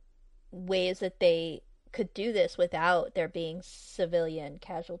ways that they could do this without there being civilian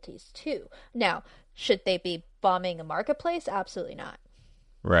casualties too. Now, should they be bombing a marketplace? Absolutely not.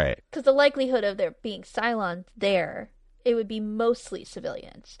 Right. Because the likelihood of there being Cylons there, it would be mostly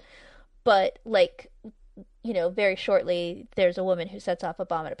civilians. But very shortly, there's a woman who sets off a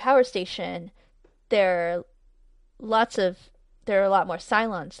bomb at a power station. There are a lot more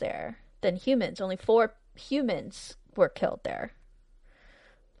Cylons there than humans. Only 4 humans were killed there.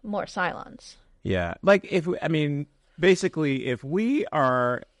 More Cylons. Yeah, if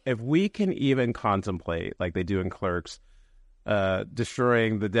we can even contemplate, they do in Clerks,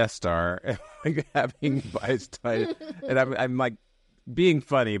 destroying the Death Star, and having Einstein, and I'm being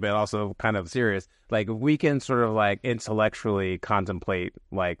funny, but also kind of serious. If we can sort of intellectually contemplate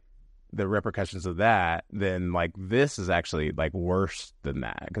the repercussions of that, then this is actually worse than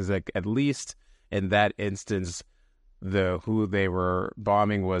that, because at least in that instance, who they were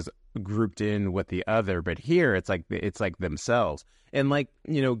bombing was grouped in with the other, but here it's themselves. And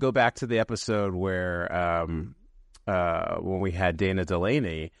go back to the episode where when we had Dana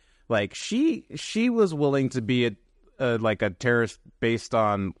Delaney, she was willing to be a terrorist based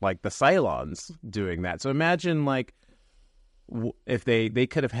on the Cylons doing that. So imagine if they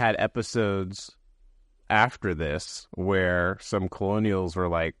could have had episodes after this where some colonials were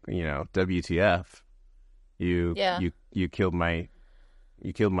WTF, you killed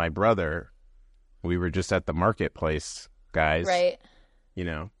my brother, we were just at the marketplace, guys. Right. You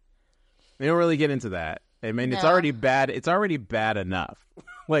know, they don't really get into that. I mean, it's No. already bad. It's already bad enough.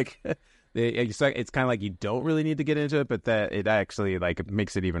 Like, it's kind of like you don't really need to get into it, but that it actually like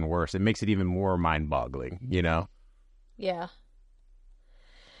makes it even worse. It makes it even more mind-boggling. You know? Yeah.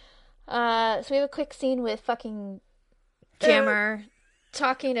 So we have a quick scene with fucking Jammer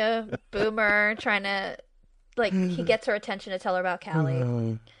talking to Boomer, trying to, like, he gets her attention to tell her about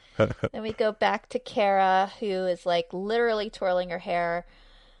Callie. Then we go back to Kara, who is, like, literally twirling her hair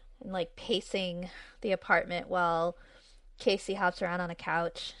and, like, pacing the apartment while Casey hops around on a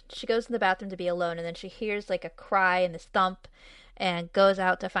couch. She goes in the bathroom to be alone, and then she hears, like, a cry and this thump and goes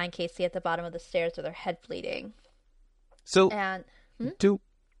out to find Casey at the bottom of the stairs with her head bleeding. So, And do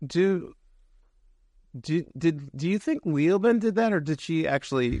you think Leoben did that, or did she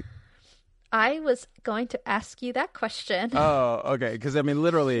actually? I was going to ask you that question. Oh, okay. Because I mean,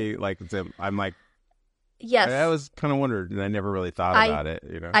 literally, like, I'm like, Yes. I was kind of wondered, and I never really thought about it.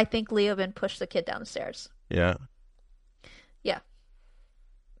 You know? I think Leoben pushed the kid down the stairs. Yeah. Yeah.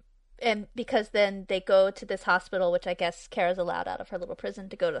 And because then they go to this hospital, which I guess Kara's allowed out of her little prison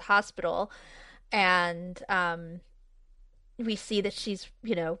to go to the hospital, and we see that she's,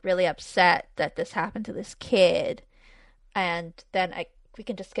 you know, really upset that this happened to this kid. And then we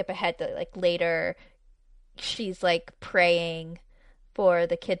can just skip ahead to, like, later she's, like, praying for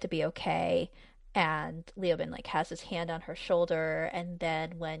the kid to be okay, and Leoben, like, has his hand on her shoulder, and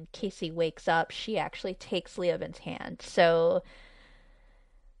then when Casey wakes up, she actually takes Leoben's hand. So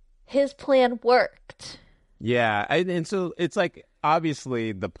his plan worked. Yeah, and so it's like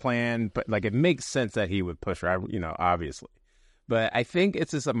obviously the plan, but like it makes sense that he would push her, you know, obviously. But I think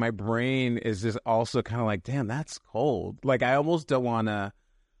it's just that my brain is just also kind of like, damn, that's cold. Like I almost don't want to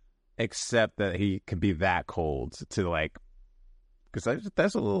accept that he could be that cold to like, because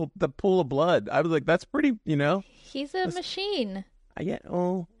that's a little the pool of blood. I was like, that's pretty, you know. He's a machine. Yeah.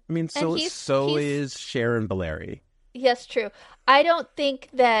 Oh, I mean, he's is Sharon Valeri. Yes, true. I don't think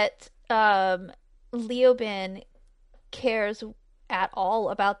that Leoben cares at all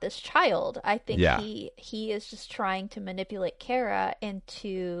about this child. I think he is just trying to manipulate Kara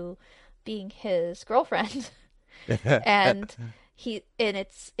into being his girlfriend. and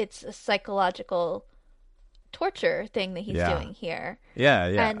it's a psychological torture thing that he's doing here.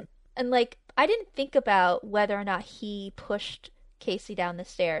 Yeah. And like I didn't think about whether or not he pushed Casey down the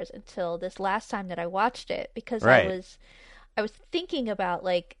stairs until this last time that I watched it, because I was thinking about,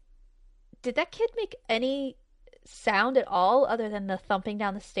 like, did that kid make any sound at all other than the thumping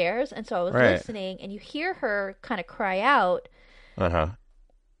down the stairs? And so I was listening, and you hear her kind of cry out.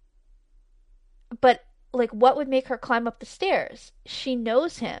 But like, what would make her climb up the stairs? She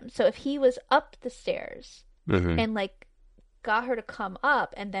knows him, so if he was up the stairs and like got her to come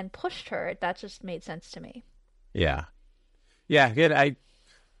up and then pushed her, that just made sense to me. Yeah, again, as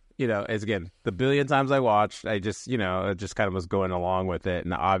again, the billion times I watched, I just, it just kind of was going along with it.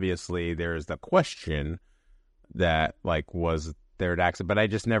 And obviously there's the question that, like, was there an accident? But I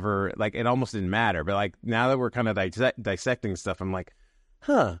just never, like, it almost didn't matter. But, like, now that we're kind of dissecting stuff, I'm like,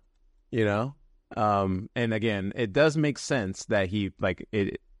 huh, And again, it does make sense that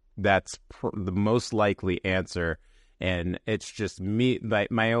that's the most likely answer. And it's just me,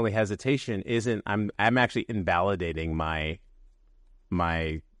 like, my only hesitation isn't, I'm actually invalidating my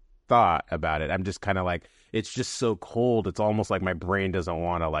thought about it. I'm just kind of like, it's just so cold. It's almost like my brain doesn't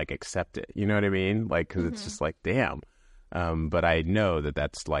want to like accept it. You know what I mean? Like, because it's just like, damn. But I know that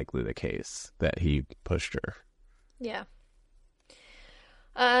that's likely the case, that he pushed her. Yeah.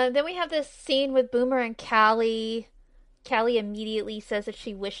 Then we have this scene with Boomer and Callie. Callie immediately says that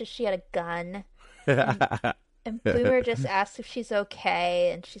she wishes she had a gun. And Boomer just asks if she's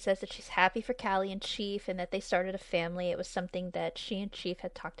okay, and she says that she's happy for Callie and Chief, and that they started a family. It was something that she and Chief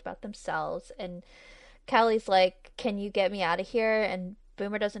had talked about themselves. And Callie's like, "Can you get me out of here?" And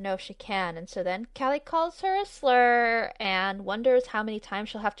Boomer doesn't know if she can. And so then Callie calls her a slur and wonders how many times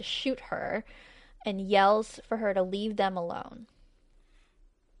she'll have to shoot her, and yells for her to leave them alone.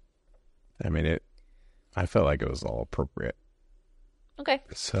 I mean, I felt like it was all appropriate. Okay.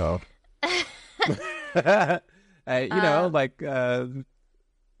 So...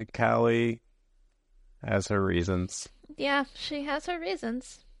 Callie has her reasons. Yeah, she has her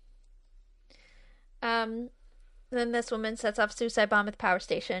reasons. Then this woman sets off a suicide bomb at the power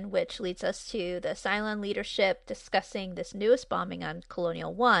station, which leads us to the Cylon leadership discussing this newest bombing on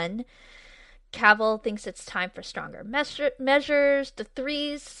Colonial 1. Cavill thinks it's time for stronger measures. The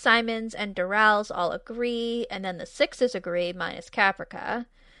threes, Simons, and Durrells all agree, and then the sixes agree, minus Caprica.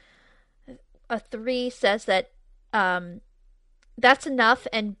 A 3 says that that's enough,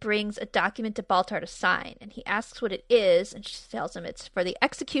 and brings a document to Baltar to sign. And he asks what it is, and she tells him it's for the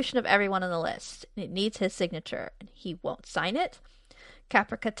execution of everyone on the list. And it needs his signature, and he won't sign it.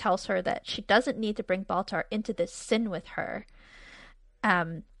 Caprica tells her that she doesn't need to bring Baltar into this sin with her.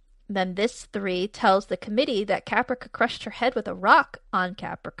 Then this 3 tells the committee that Caprica crushed her head with a rock on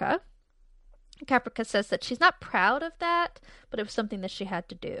Caprica. Caprica says that she's not proud of that, but it was something that she had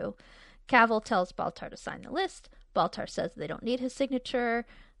to do. Cavil tells Baltar to sign the list. Baltar says they don't need his signature.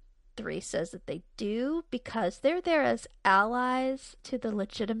 3 says that they do because they're there as allies to the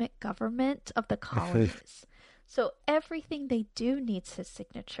legitimate government of the colonies. So everything they do needs his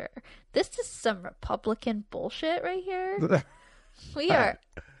signature. This is some Republican bullshit right here. We are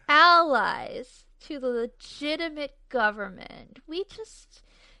allies to the legitimate government. We just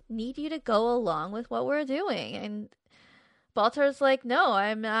need you to go along with what we're doing. And Baltar's like, no,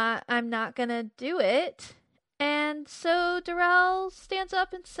 I'm not gonna do it. And so Darrell stands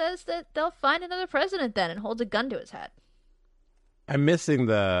up and says that they'll find another president then, and holds a gun to his head. I'm missing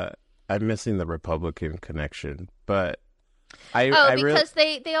the Republican connection, but because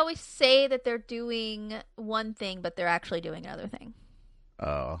they always say that they're doing one thing, but they're actually doing another thing.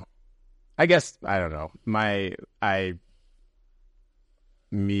 Oh, I guess I don't know.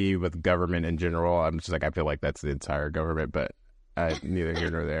 Me with government in general, I'm just like, I feel like that's the entire government, but neither here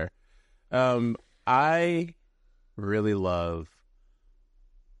nor there. I really love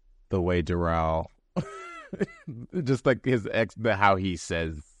the way Darrell, just like how he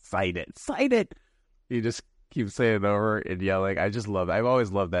says, cite it. He just keeps saying it over and yelling. I just love it. I've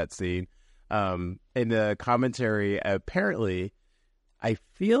always loved that scene. In the commentary, apparently, I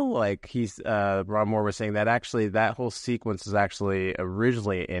feel like Ron Moore was saying that actually that whole sequence is actually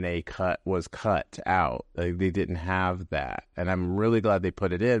originally was cut out. Like, they didn't have that. And I'm really glad they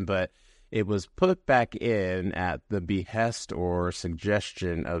put it in, but it was put back in at the behest or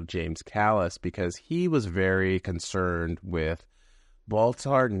suggestion of James Callis because he was very concerned with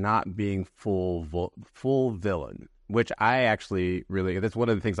Baltar not being full villain, which I actually really, that's one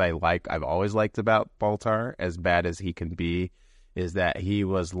of the things I've always liked about Baltar, as bad as he can be, is that he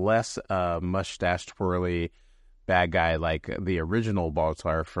was less mustache twirly bad guy like the original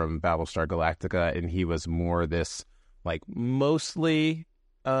Baltar from Battlestar Galactica, and he was more this, like, mostly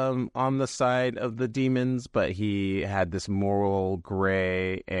on the side of the demons, but he had this moral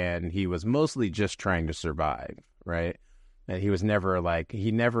gray, and he was mostly just trying to survive, right? And he was never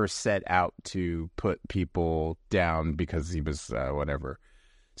he never set out to put people down because he was whatever.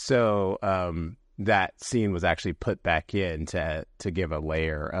 So that scene was actually put back in to give a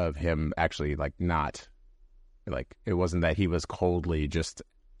layer of him actually not, it wasn't that he was coldly just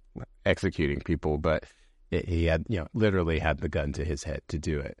executing people, but he had, literally had the gun to his head to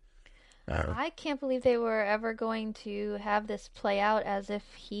do it. I can't believe they were ever going to have this play out as if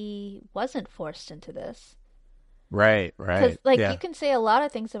he wasn't forced into this. Right. Because, you can say a lot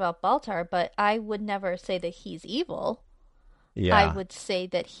of things about Baltar, but I would never say that he's evil. Yeah. I would say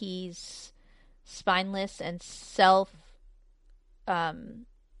that he's spineless and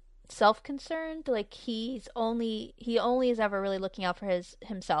self-concerned. Like, he only is ever really looking out for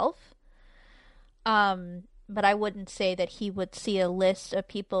himself. But I wouldn't say that he would see a list of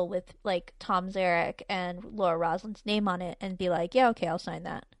people with, like, Tom Zarek and Laura Roslin's name on it and be like, yeah, okay, I'll sign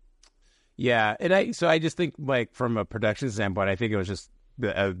that. Yeah, and I just think, like, from a production standpoint, I think it was just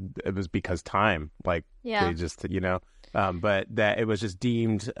it was because time, they just but that it was just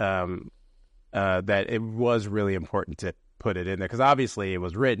deemed that it was really important to put it in there because obviously it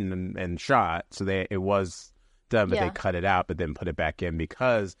was written and shot, so it was done, but they cut it out, but then put it back in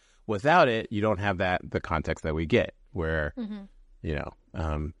because without it, you don't have the context that we get where and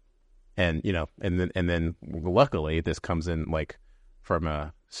then luckily this comes in, like, from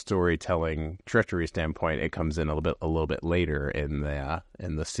a storytelling treachery standpoint, it comes in a little bit later in the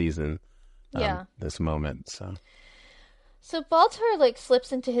season. This moment. So Baltar,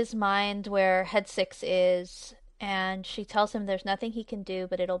 slips into his mind where Head 6 is, and she tells him there's nothing he can do,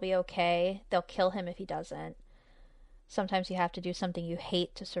 but it'll be okay. They'll kill him if he doesn't. Sometimes you have to do something you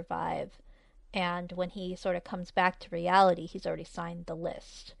hate to survive. And when he sort of comes back to reality, he's already signed the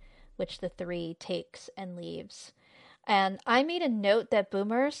list, which the 3 takes and leaves. And I made a note that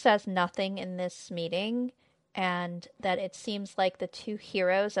Boomer says nothing in this meeting, and that it seems like the 2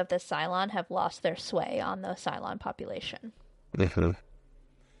 heroes of the Cylon have lost their sway on the Cylon population. Mm-hmm.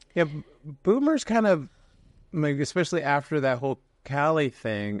 Yeah, Boomer's kind of, especially after that whole Callie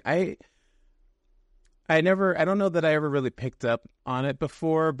thing, I don't know that I ever really picked up on it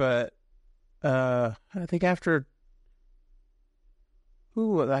before, but I think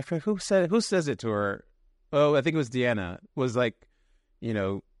who says it to her? Oh, I think it was Deanna, was like,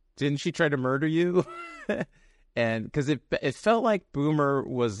 didn't she try to murder you? And because it felt like Boomer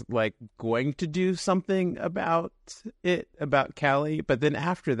was like going to do something about Callie, but then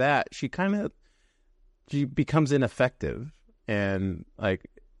after that, she becomes ineffective, and like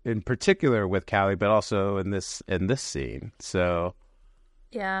in particular with Callie, but also in this scene. So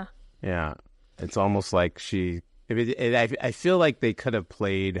yeah, it's almost like I feel like they could have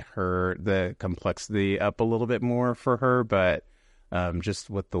played the complexity up a little bit more for her, but just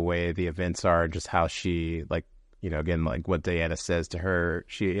with the way the events are, just how she like. Again, like what Diana says to her,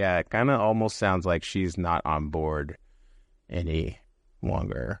 it kind of almost sounds like she's not on board any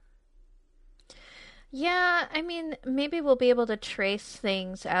longer. Yeah, I mean, maybe we'll be able to trace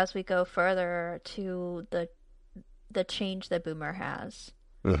things as we go further to the change that Boomer has.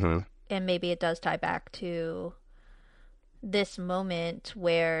 Mm-hmm. And maybe it does tie back to this moment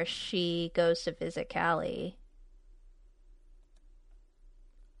where she goes to visit Callie.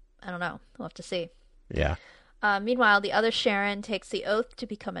 I don't know. We'll have to see. Yeah. Meanwhile, the other Sharon takes the oath to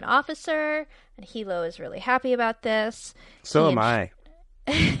become an officer, and Hilo is really happy about this. So am I.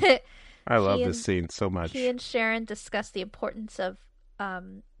 I love this scene so much. He and Sharon discuss the importance of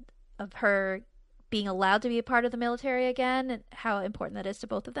her being allowed to be a part of the military again, and how important that is to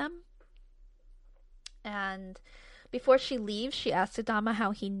both of them. And before she leaves, she asks Adama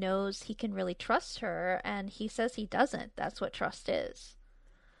how he knows he can really trust her, and he says he doesn't. That's what trust is.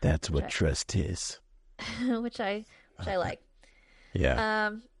 That's what trust is. which I like. Yeah.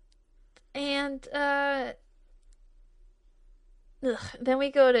 And then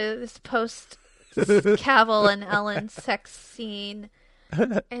we go to this post Cavill and Ellen sex scene,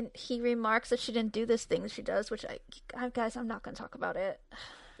 and he remarks that she didn't do this thing that she does, which guys, I'm not going to talk about it.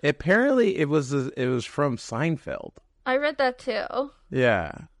 Apparently, it was from Seinfeld. I read that too.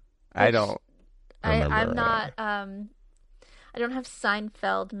 Yeah, I don't. I'm not. I don't have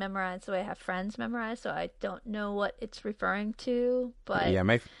Seinfeld memorized the way I have Friends memorized, so I don't know what it's referring to. But yeah,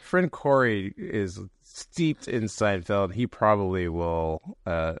 my friend Corey is steeped in Seinfeld. He probably will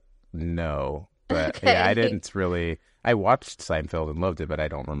know. But okay. Yeah, I didn't really. I watched Seinfeld and loved it, but I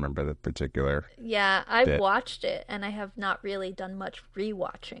don't remember the particular. Yeah, I've watched it, and I have not really done much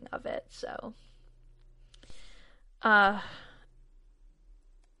rewatching of it. So,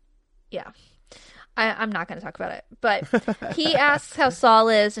 yeah. I'm not going to talk about it, but he asks how Saul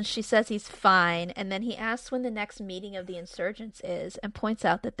is, and she says he's fine, and then he asks when the next meeting of the insurgents is, and points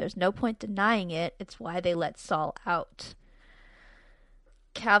out that there's no point denying it. It's why they let Saul out.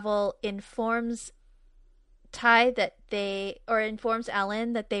 Cavill informs Ellen that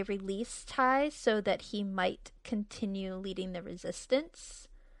they released Ty so that he might continue leading the resistance.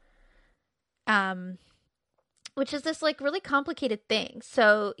 Which is this like really complicated thing.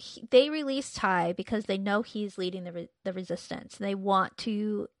 So they release Ty because they know he's leading the resistance. They want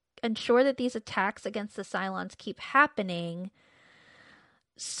to ensure that these attacks against the Cylons keep happening,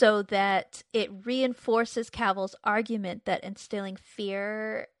 so that it reinforces Cavill's argument that instilling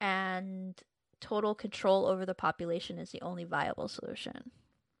fear and total control over the population is the only viable solution.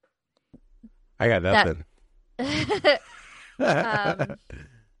 I got nothing.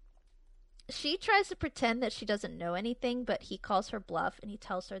 She tries to pretend that she doesn't know anything, but he calls her bluff, and he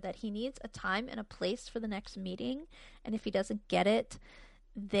tells her that he needs a time and a place for the next meeting, and if he doesn't get it,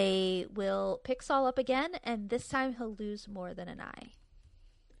 they will pick Saul up again, and this time he'll lose more than an eye.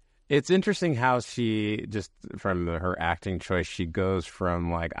 It's interesting how she, just from her acting choice, she goes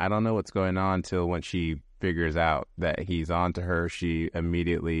from like, I don't know what's going on, till when she figures out that he's on to her, she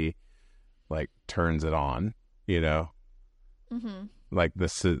immediately like turns it on, Mm-hmm. Like the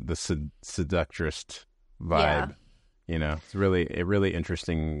seductress vibe, It's really a really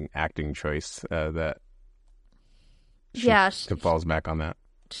interesting acting choice that she falls back on that.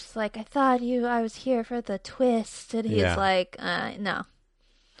 She's like, I thought I was here for the twist, and he's like, no,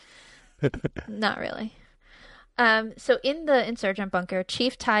 not really. So in the insurgent bunker,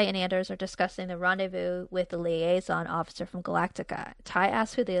 Chief, Ty, and Anders are discussing the rendezvous with the liaison officer from Galactica. Ty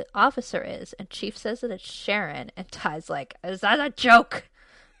asks who the officer is, and Chief says that it's Sharon, and Ty's like, is that a joke?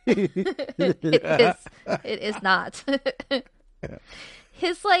 It is not.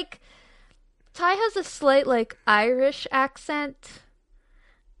 His Ty has a slight Irish accent,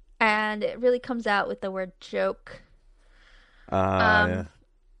 and it really comes out with the word joke. Yeah.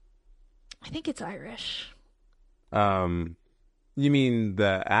 I think it's Irish. You mean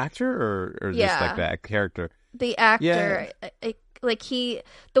the actor or just like that character? The actor, I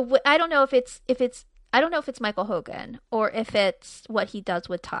don't know if it's Michael Hogan or if it's what he does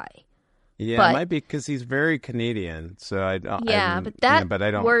with Ty. Yeah, it might be because he's very Canadian. So I don't. Yeah, but that but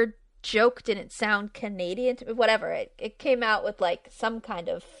I don't. word joke didn't sound Canadian to me. Whatever. It came out with like some kind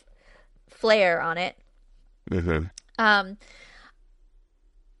of flair on it. Mm-hmm.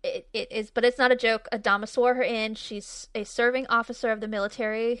 It is, but it's not a joke. Adama swore her in. She's a serving officer of the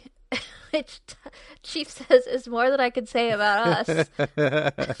military, which Chief says is more than I could say about us.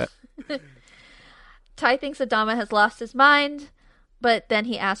 Ty thinks Adama has lost his mind, but then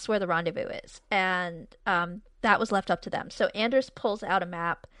he asks where the rendezvous is, and that was left up to them. So Anders pulls out a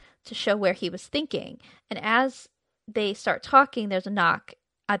map to show where he was thinking, and as they start talking, there's a knock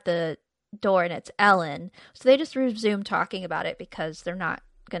at the door, and it's Ellen. So they just resume talking about it because they're not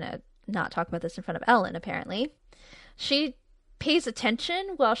gonna not talk about this in front of Ellen, apparently. She pays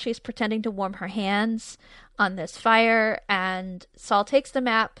attention while she's pretending to warm her hands on this fire, and Saul takes the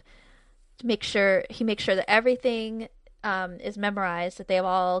map to make sure that everything is memorized, that they've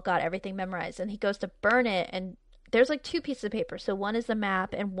all got everything memorized, and he goes to burn it, and there's like two pieces of paper. So one is the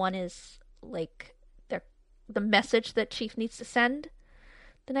map and one is like the message that Chief needs to send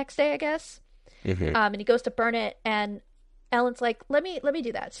the next day, I guess. Mm-hmm. And he goes to burn it, and Ellen's like, let me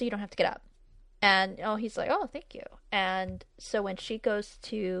do that so you don't have to get up. And he's like, oh, thank you. And so when she goes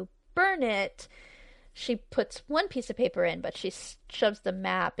to burn it, she puts one piece of paper in, but she shoves the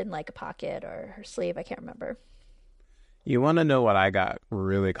map in like a pocket or her sleeve. I can't remember. You want to know what I got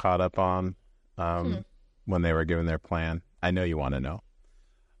really caught up on when they were given their plan? I know you want to know.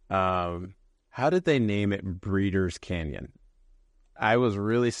 How did they name it Breeders' Canyon? I was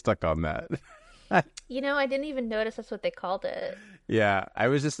really stuck on that. I didn't even notice that's what they called it. Yeah, I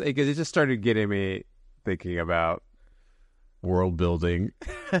was just, because it just started getting me thinking about world building.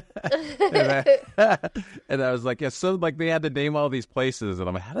 and I was like, yeah, so like they had to name all these places, and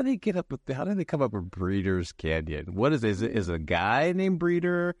I'm like, how did they come up with Breeders' Canyon? What is it? Is a guy named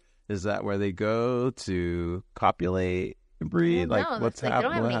Breeder? Is that where they go to copulate and breed? Well, like, no, what's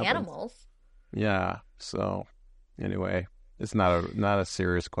happening? They don't have any animals. Yeah. So anyway, it's not a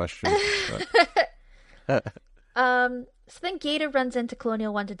serious question. So then Gator runs into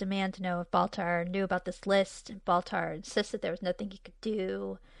Colonial One to demand to know if Baltar knew about this list. And Baltar insists that there was nothing he could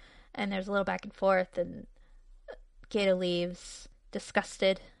do. And there's a little back and forth, and Gator leaves,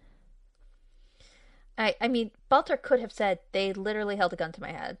 disgusted. I mean, Baltar could have said, they literally held a gun to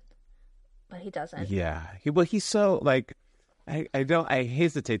my head. But he doesn't. Yeah. He's so, like, I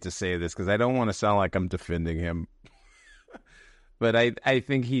hesitate to say this because I don't want to sound like I'm defending him. But I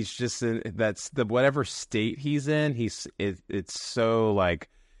think he's just that's the whatever state he's in. It's so like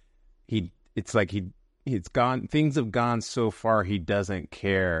it's gone. Things have gone so far. He doesn't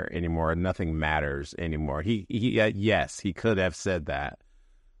care anymore. Nothing matters anymore. Yes, he could have said that,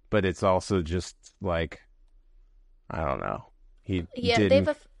 but it's also just like, I don't know.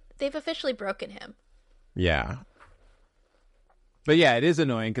 They've officially broken him. Yeah. But yeah, it is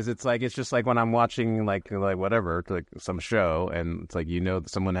annoying because it's just like when I'm watching like whatever, like some show, and it's like,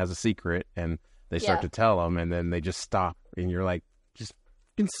 someone has a secret and they start to tell them, and then they just stop, and you're like, just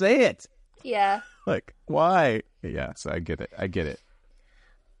fucking say it. Yeah. Like, why? Yeah, so I get it.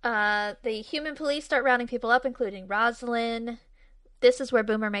 The human police start rounding people up, including Rosalind. This is where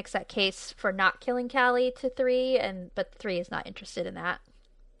Boomer makes that case for not killing Callie to 3, but 3 is not interested in that.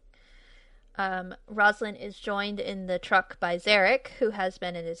 Rosalind is joined in the truck by Zarek, who has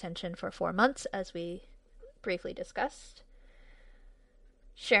been in detention for 4 months, as we briefly discussed.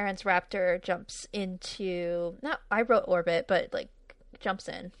 Sharon's Raptor jumps into, I wrote orbit, but like jumps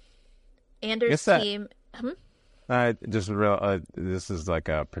in. Anders' team. This is like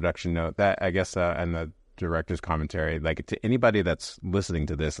a production note that I guess and the director's commentary, like to anybody that's listening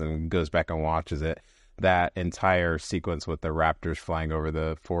to this and goes back and watches it, that entire sequence with the raptors flying over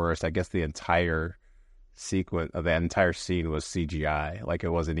the forest, I guess the entire sequence of the entire scene was CGI. Like, it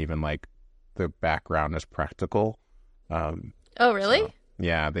wasn't even like the background is practical. Oh, really? So,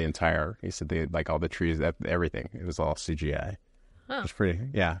 yeah, he said they like all the trees, everything. It was all CGI. Oh. It was pretty,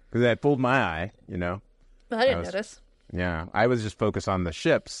 yeah, because that fooled my eye, But I didn't notice. Yeah, I was just focused on the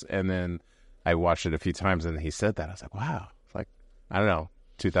ships, and then I watched it a few times, and he said that. I was like, wow. It's like, I don't know,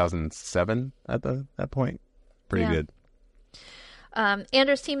 2007 at that point. Pretty good.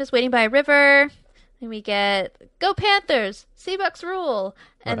 Anders' team is waiting by a river, and we get "Go Panthers! Seabucks rule!"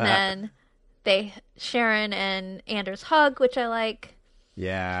 And then Sharon and Anders hug, which I like.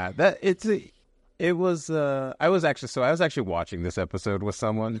 Yeah, I was actually watching this episode with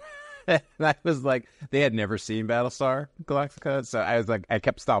someone, and I was like, they had never seen Battlestar Galactica, so I was like, I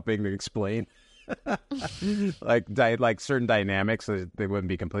kept stopping to explain. like certain dynamics so they wouldn't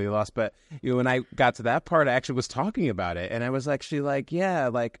be completely lost. But when I got to that part, I actually was talking about it, and I was actually like,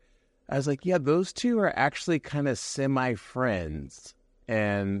 those two are actually kind of semi friends,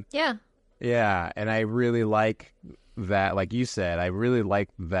 And Yeah. yeah, and I really like that, like you said, I really like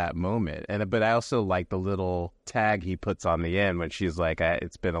that moment. But I also like the little tag he puts on the end when she's like,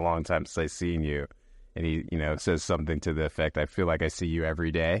 it's been a long time since I've seen you. And he, says something to the effect, I feel like I see you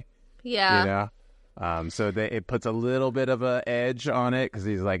every day, Yeah. So it puts a little bit of a edge on it because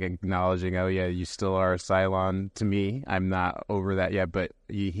he's like acknowledging, oh yeah, you still are a Cylon to me. I'm not over that yet, but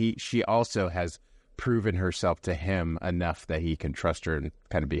she also has proven herself to him enough that he can trust her and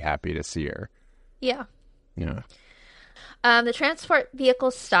kind of be happy to see her. Yeah. Yeah. The transport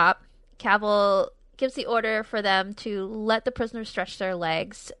vehicles stop. Cavill gives the order for them to let the prisoners stretch their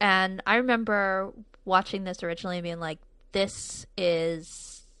legs. And I remember watching this originally and being like, this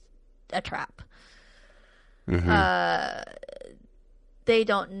is a trap. Mm-hmm. You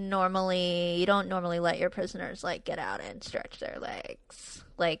don't normally let your prisoners like get out and stretch their legs.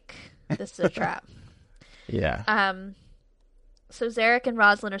 Like, this is a trap. Yeah. So Zarek and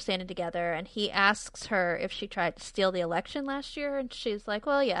Rosalind are standing together, and he asks her if she tried to steal the election last year, and she's like,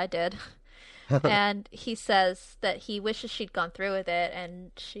 well, yeah, I did. And he says that he wishes she'd gone through with it,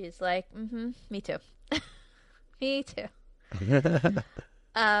 and she's like, me too. Me too.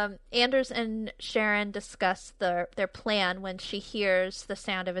 Anders and Sharon discuss their plan when she hears the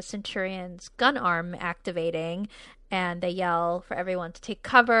sound of a Centurion's gun arm activating, and they yell for everyone to take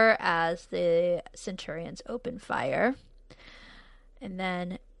cover as the Centurions open fire. And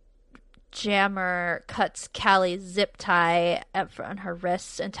then Jammer cuts Callie's zip tie on her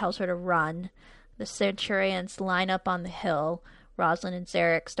wrists and tells her to run. The Centurions line up on the hill. Rosalind and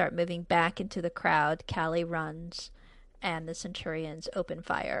Zarek start moving back into the crowd. Callie runs, and the Centurions open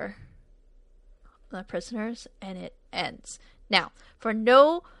fire on the prisoners, and it ends. Now, for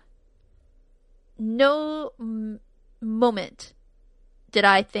no moment did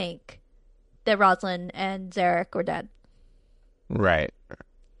I think that Rosalind and Zarek were dead. Right.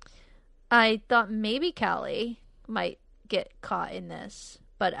 I thought maybe Callie might get caught in this,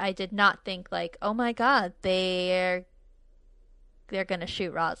 but I did not think like, oh my god, they're gonna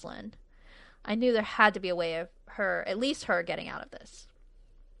shoot Rosalind. I knew there had to be a way of her, at least her, getting out of this.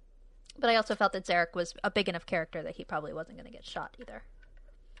 But I also felt that Zarek was a big enough character that he probably wasn't going to get shot either.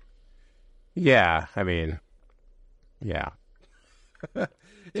 Yeah, I mean, yeah.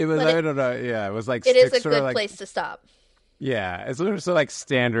 It was, I don't know, yeah, it was like... It is a good place to stop. Yeah, it's sort of like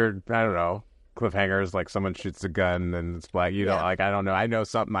standard, I don't know, cliffhangers, like someone shoots a gun and it's like, you know, like, I don't know, I know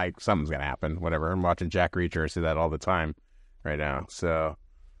something's going to happen, whatever. I'm watching Jack Reacher, I see that all the time right now, so...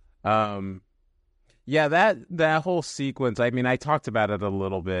 yeah, that whole sequence, I mean, I talked about it a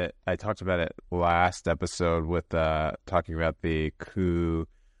little bit. I talked about it last episode with talking about the coup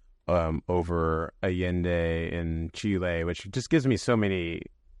over Allende in Chile, which just gives me so many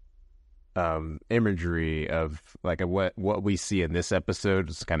imagery of like what we see in this episode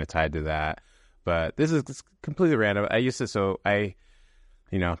is kind of tied to that. But this is completely random. I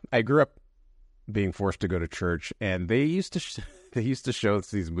grew up being forced to go to church, and they used to show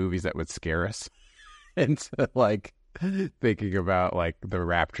us these movies that would scare us. And so, like, thinking about, like, the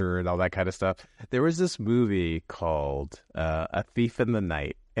rapture and all that kind of stuff. There was this movie called A Thief in the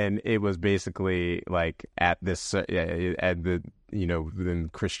Night. And it was basically, like, at the, within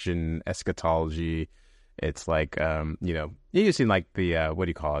Christian eschatology, it's like, you've seen, like, the, what do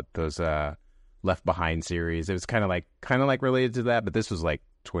you call it? Those Left Behind series. It was kind of like related to that, but this was, like,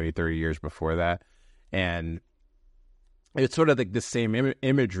 20, 30 years before that. And it's sort of like the same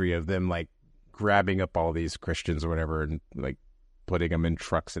imagery of them, like, grabbing up all these Christians or whatever and like putting them in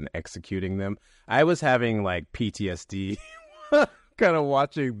trucks and executing them. I was having like PTSD kind of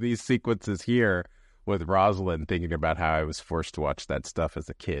watching these sequences here with Rosalind, thinking about how I was forced to watch that stuff as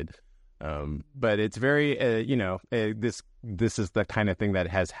a kid. But it's very, this is the kind of thing that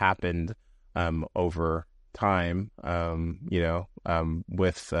has happened over time,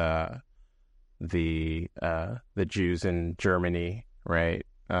 with the Jews in Germany, right?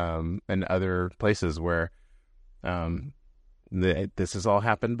 And other places where this has all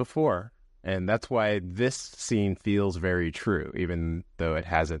happened before. And that's why this scene feels very true, even though it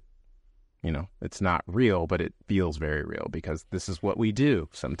hasn't, it's not real, but it feels very real because this is what we do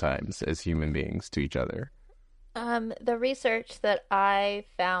sometimes as human beings to each other. The research that I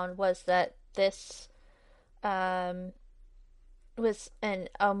found was that this was an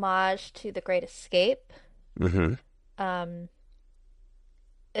homage to The Great Escape. Mm-hmm.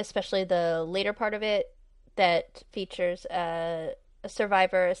 Especially the later part of it that features a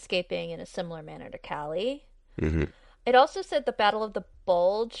survivor escaping in a similar manner to Callie. Mm-hmm. It also said the Battle of the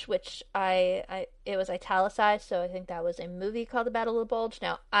Bulge, which it was italicized, so I think that was a movie called the Battle of the Bulge.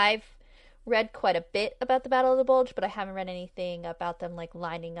 Now, I've read quite a bit about the Battle of the Bulge, but I haven't read anything about them like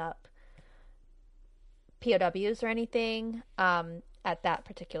lining up POWs or anything at that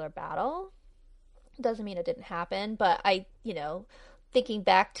particular battle. Doesn't mean it didn't happen, but I, thinking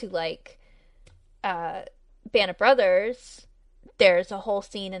back to like Band of Brothers, there's a whole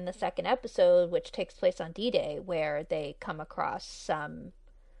scene in the second episode which takes place on D-Day where they come across some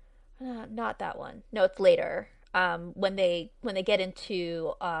not that one. No, it's later. When they get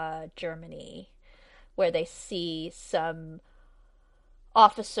into Germany, where they see some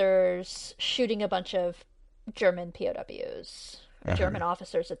officers shooting a bunch of German POWs, German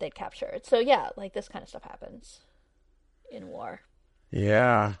officers that they'd captured. So yeah, like this kind of stuff happens in war.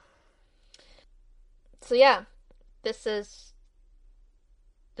 Yeah. So yeah, this is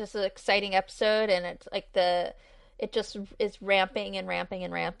an exciting episode, and it's like it just is ramping and ramping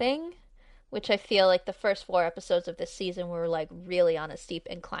and ramping, which I feel like the first 4 episodes of this season were like really on a steep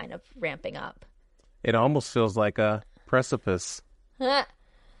incline of ramping up. It almost feels like a precipice.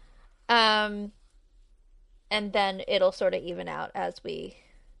 And then it'll sort of even out as we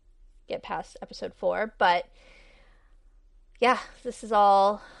get past episode 4. But yeah, this is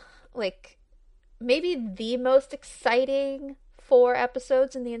all like maybe the most exciting 4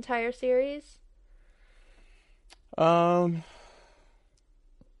 episodes in the entire series. I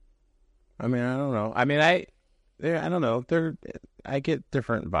mean, I don't know. I mean, I don't know. I get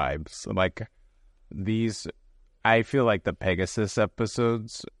different vibes. Like these, I feel like the Pegasus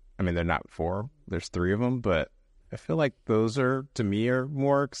episodes, I mean, they're not 4. There's 3 of them, but I feel like those are, to me, are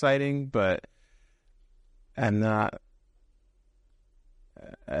more exciting, but I'm not.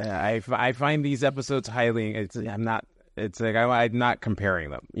 I find these episodes highly. It's like I'm not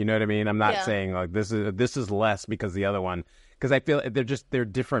comparing them. You know what I mean? I'm not saying like this is less because the other one, because I feel they're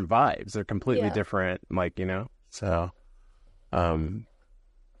different vibes. They're completely different. Like, so I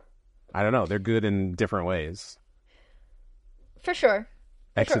don't know. They're good in different ways. For sure.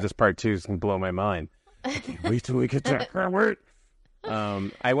 Exodus Part 2 is gonna blow my mind. I can't wait till we get to that word.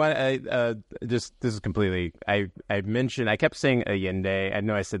 This is completely. I mentioned. I kept saying Allende. I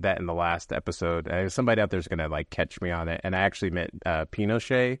know I said that in the last episode. Somebody out there's gonna like catch me on it, and I actually meant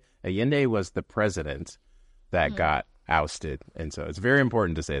Pinochet. Allende was the president that got ousted, and so it's very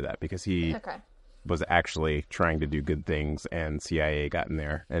important to say that because he was actually trying to do good things, and CIA got in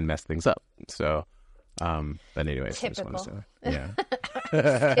there and messed things up. So. But anyways, typical. I just want to say,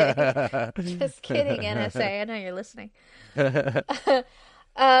 yeah. Just kidding, NSA. I know you're listening. This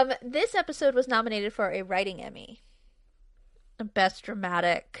episode was nominated for a Writing Emmy, Best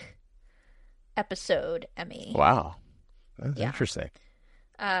Dramatic Episode Emmy. Wow, that's interesting.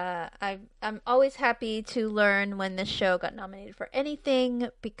 I'm always happy to learn when this show got nominated for anything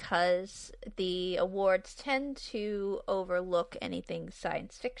because the awards tend to overlook anything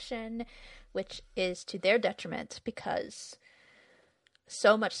science fiction, which is to their detriment because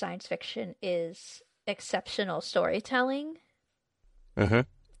so much science fiction is exceptional storytelling.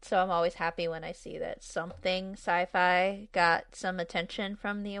 So I'm always happy when I see that something sci-fi got some attention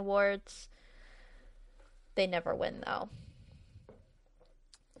from the awards. They never win, though.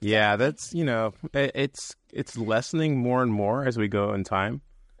 Yeah, that's, it's lessening more and more as we go in time.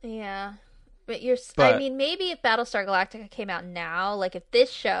 Yeah. But I mean, maybe if Battlestar Galactica came out now, like if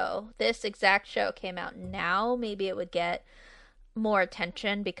this exact show came out now, maybe it would get more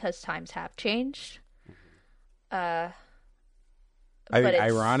attention because times have changed.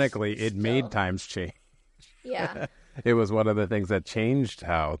 Ironically, it made times change. Yeah. It was one of the things that changed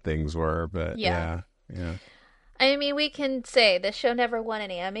how things were, but yeah. I mean, we can say this show never won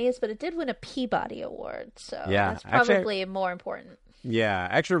any Emmys, but it did win a Peabody Award, so that's probably more important. Yeah,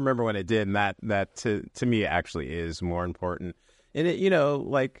 I actually remember when it did, and that to me actually is more important. And it,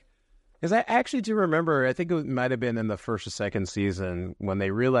 because I actually do remember, I think it might have been in the first or second season when they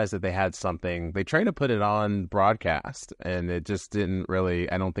realized that they had something. They tried to put it on broadcast, and it just didn't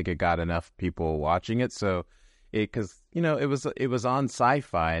really. I don't think it got enough people watching it. So, it was on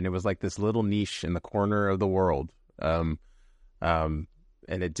Sci-Fi, and it was like this little niche in the corner of the world, and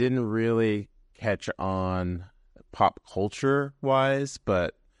it didn't really catch on pop culture wise,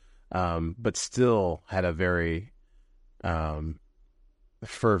 but still had a very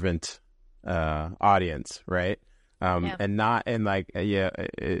fervent audience, right? And not in like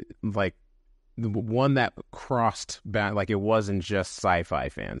like the one that crossed bound, like it wasn't just sci-fi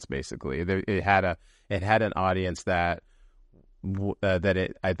fans. Basically, it had an audience that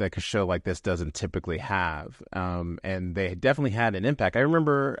a show like this doesn't typically have, and they definitely had an impact. I don't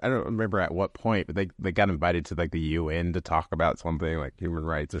remember at what point, but they got invited to like the UN to talk about something like human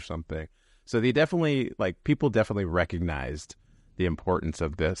rights or something. So they definitely, like, people definitely recognized the importance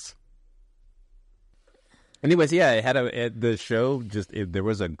of this. Anyways, yeah, the show there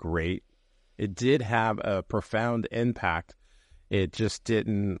was it did have a profound impact. It just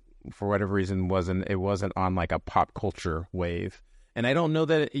didn't, for whatever reason, it wasn't on like a pop culture wave. And I don't know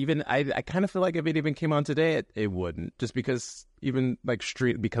that I kind of feel like if it even came on today, it wouldn't, just because even like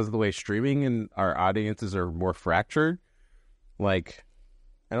because of the way streaming and our audiences are more fractured. Like,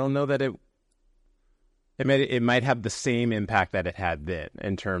 I don't know that it might have the same impact that it had then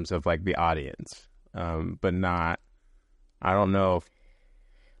in terms of like the audience, but not. I don't know if.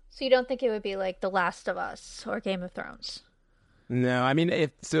 So you don't think it would be like The Last of Us or Game of Thrones? No, I mean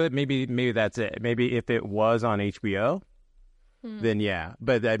maybe that's it. Maybe if it was on HBO. Then yeah,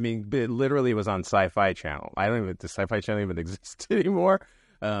 but I mean, it literally was on Sci-Fi Channel. The Sci-Fi Channel even exist anymore.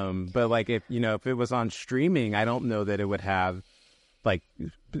 But like if it was on streaming, I don't know that it would have like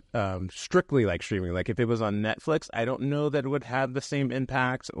strictly like streaming. Like if it was on Netflix, I don't know that it would have the same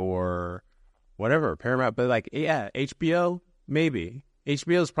impact or whatever Paramount. But like HBO, maybe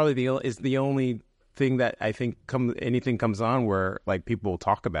HBO is probably the only thing that I think anything comes on where like people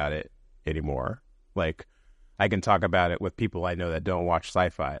talk about it anymore. Like. I can talk about it with people I know that don't watch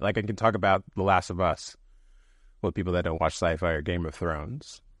sci-fi. Like I can talk about The Last of Us with people that don't watch sci-fi or Game of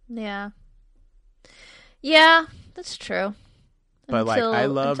Thrones. Yeah. Yeah, that's true. But until I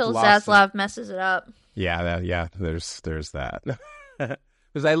Zaslav messes it up. Yeah. There's that.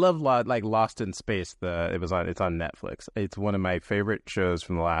 Because I love Lost in Space. It's on Netflix. It's one of my favorite shows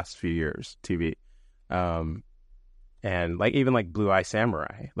from the last few years, TV. And like even like Blue Eye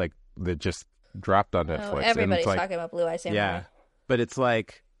Samurai, like that just dropped on Netflix. Oh, everybody's talking about Blue Eye Samurai. Yeah, but it's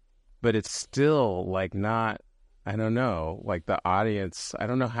still like not. I don't know. Like the audience, I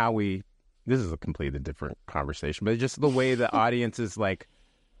don't know how we. This is a completely different conversation, but just the way the audiences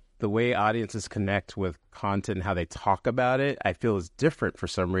connect with content and how they talk about it, I feel is different for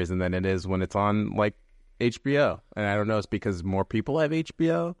some reason than it is when it's on like HBO. And I don't know, it's because more people have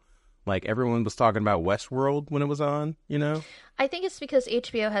HBO. Like, everyone was talking about Westworld when it was on, I think it's because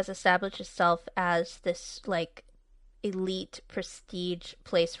HBO has established itself as this, like, elite prestige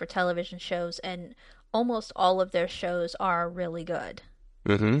place for television shows, and almost all of their shows are really good.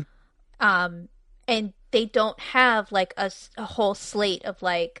 Mm-hmm. And they don't have, like, a whole slate of,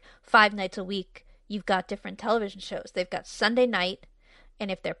 like, 5 nights a week. You've got different television shows. They've got Sunday night,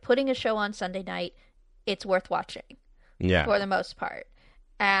 and if they're putting a show on Sunday night, it's worth watching. Yeah. For the most part.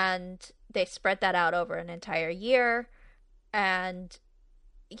 And they spread that out over an entire year. And,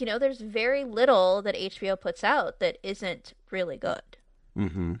 there's very little that HBO puts out that isn't really good.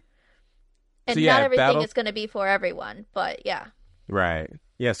 Mm-hmm. And so, yeah, not everything is going to be for everyone, but yeah. Right.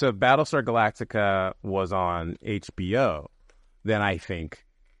 Yeah, so if Battlestar Galactica was on HBO, then I think,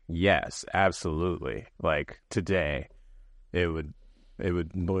 yes, absolutely. Like, today, it would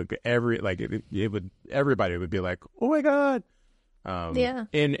look everybody would be like, oh my God. Yeah.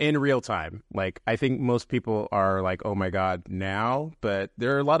 In real time. Like, I think most people are like, oh my God, now, but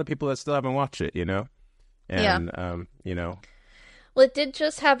there are a lot of people that still haven't watched it, And, Well, it did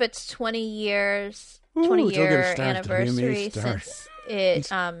just have its 20-year anniversary since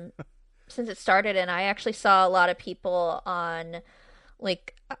it started, and I actually saw a lot of people on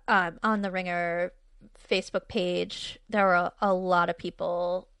the Ringer Facebook page. There were a lot of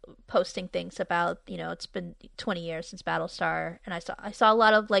people posting things about, it's been 20 years since Battlestar, and I saw a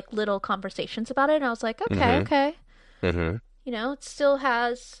lot of like little conversations about it, and I was like, okay. Mm-hmm. It still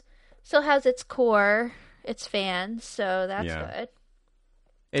has its core, its fans, so that's good.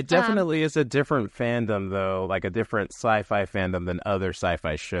 It definitely is a different fandom, though, like a different sci-fi fandom than other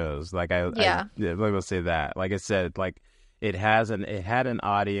sci-fi shows. Like I will say that. Like I said, like it had an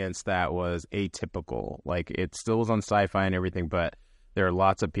audience that was atypical. Like it still was on sci-fi and everything, but there are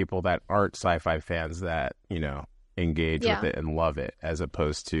lots of people that aren't sci-fi fans that engage with it and love it, as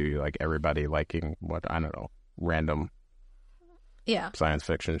opposed to like everybody liking random science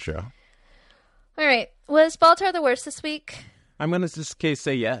fiction show. All right, was Baltar the worst this week? I'm gonna just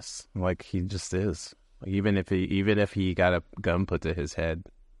say yes. Like he just is. Like, even if he got a gun put to his head.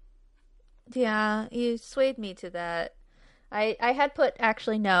 Yeah, you swayed me to that. I had put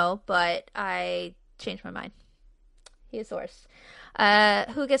actually no, but I changed my mind. He is the worst.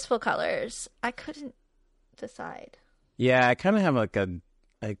 Who gets full colors? I couldn't decide. Yeah, I kind of have like a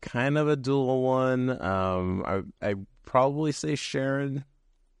kind of a dual one. I probably say Sharon.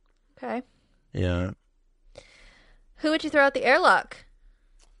 Okay. Yeah. Who would you throw out the airlock?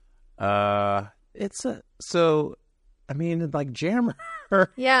 Like Jammer.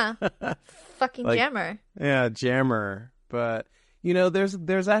 Yeah. Fucking like, Jammer. Yeah, Jammer. But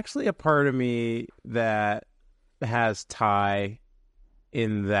there's actually a part of me that has Ty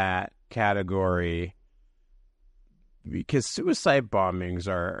in that category because suicide bombings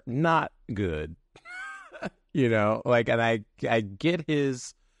are not good. You know, like, and I get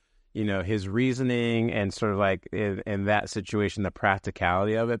his, you know, his reasoning and sort of like in that situation, the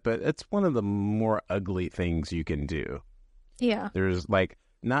practicality of it, but it's one of the more ugly things you can do. Yeah. There's like,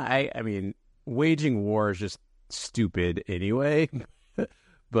 I mean, waging war is just stupid anyway,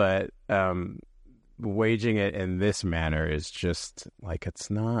 but waging it in this manner is just like, it's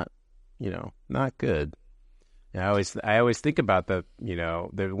not, you know, not good. And I always think about you know,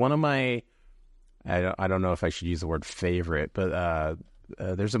 there's one of my, I don't know if I should use the word favorite, but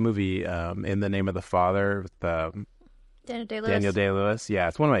there's a movie, In the Name of the Father, with Daniel Day-Lewis. Daniel Day-Lewis. Yeah,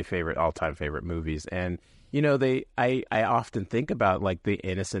 it's one of my all-time favorite movies. And, you know, I often think about, like, the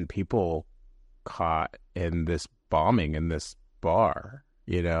innocent people caught in this bombing in this bar,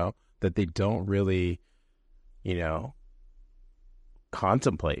 you know, that they don't really, you know,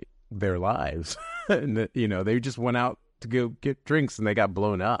 contemplate their lives. And, you know, they just went out to go get drinks and they got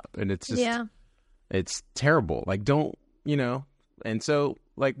blown up. And it's just... Yeah. It's terrible. Like, don't, you know, and so,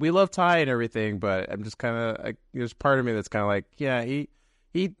 like, we love Ty and everything, but I'm just kind of, like, there's part of me that's kind of like, yeah, he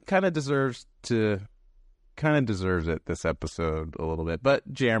kind of deserves it this episode a little bit.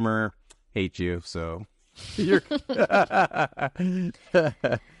 But Jammer, hate you, so you're definitely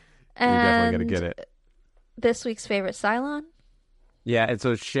going to get it. This week's favorite Cylon? Yeah, and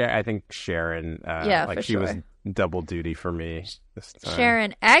so I think Sharon, like, she was double duty for me this time.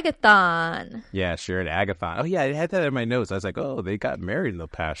 Sharon Agathon. Yeah, Sharon Agathon. Oh, yeah, I had that in my notes. I was like, oh, they got married in the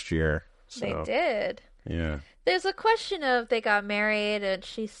past year. So, they did. Yeah. There's a question of they got married and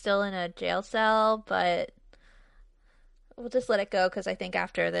she's still in a jail cell, but we'll just let it go because I think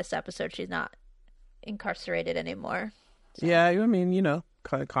after this episode she's not incarcerated anymore. So. Yeah, I mean, you know,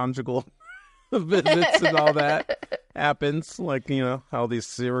 conjugal visits and all that happens. Like, you know, how these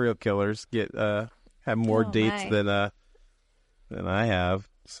serial killers have more dates than I have.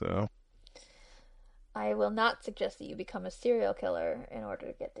 So I will not suggest that you become a serial killer in order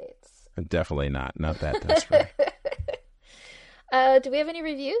to get dates. Definitely not that desperate. Do we have any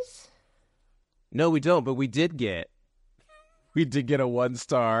reviews? No, we don't, but we did get a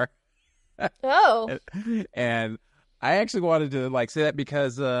 1-star. Oh. And I actually wanted to, like, say that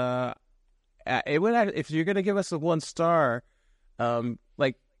because it would, if you're going to give us a 1-star,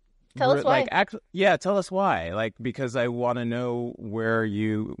 like, tell us why. Like, tell us why. Like, because I want to know where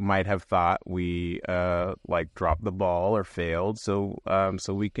you might have thought we like dropped the ball or failed, so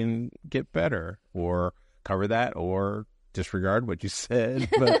we can get better or cover that or disregard what you said.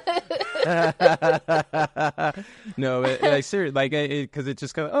 But no, I seriously, like, because it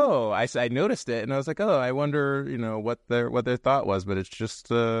just kind of, I noticed it and I was like, I wonder, you know, what their thought was, but it's just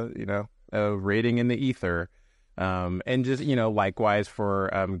you know, a rating in the ether. And just, you know, likewise for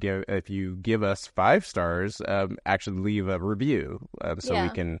if you give us 5 stars, actually leave a review we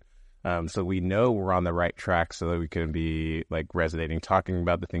can so we know we're on the right track, so that we can be, like, resonating, talking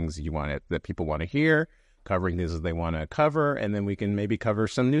about the things that people want to hear, covering things that they want to cover, and then we can maybe cover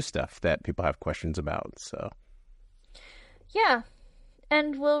some new stuff that people have questions about. So yeah,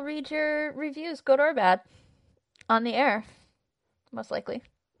 and we'll read your reviews, good or bad, on the air, most likely.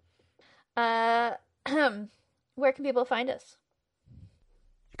 Where can people find us?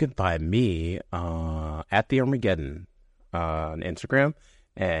 You can find me at the Armageddon on Instagram,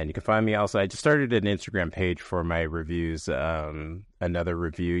 and you can find me also. I just started an Instagram page for my reviews. Another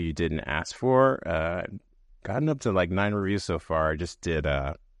review you didn't ask for. Gotten up to like 9 reviews so far. I just did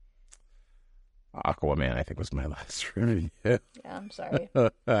Aquaman, I think, was my last review. Yeah, I'm sorry.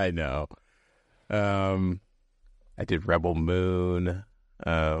 I know. I did Rebel Moon.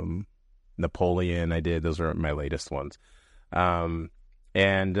 Napoleon, those are my latest ones. And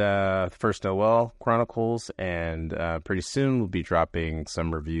First Noel Chronicles, and pretty soon we'll be dropping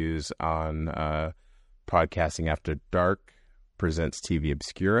some reviews on Podcasting After Dark presents TV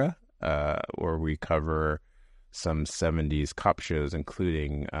Obscura, where we cover some 70s cop shows,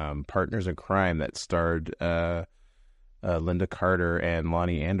 including Partners in Crime that starred Linda Carter and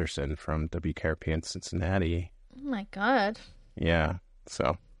Lonnie Anderson from WKRP in Cincinnati. Oh my God. Yeah,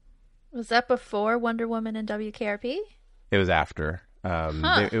 so... Was that before Wonder Woman and WKRP? It was after.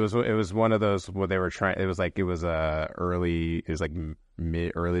 It was one of those where they were trying. It was early. It was like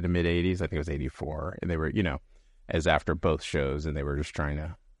early to mid '80s. I think it was '84, and they were, you know, as after both shows, and they were just trying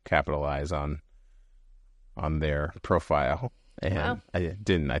to capitalize on their profile. And wow. I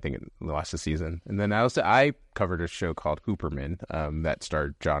didn't. I think it lost the season. And then I covered a show called Hooperman that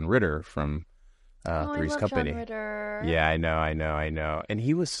starred John Ritter from Three's Company. John Ritter. Yeah, I know. And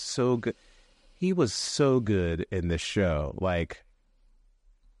he was so good. He was so good in this show. Like,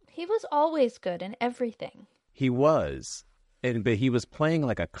 he was always good in everything. He was, but he was playing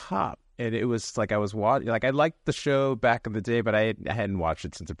like a cop, and it was like I was watching. Like I liked the show back in the day, but I hadn't watched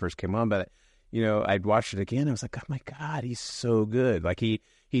it since it first came on. But I'd watched it again. I was like, oh my God, he's so good. Like he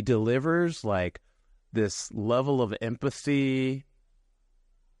delivers like this level of empathy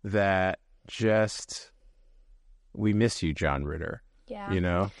that just we miss you, John Ritter.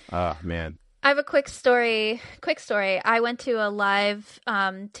 Yeah. Oh man. I have a quick story. I went to a live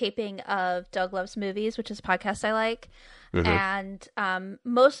taping of Doug Loves Movies, which is a podcast I like. Mm-hmm. And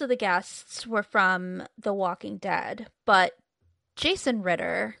most of the guests were from The Walking Dead, but Jason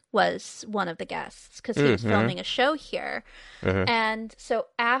Ritter was one of the guests because he was filming a show here. Mm-hmm. And so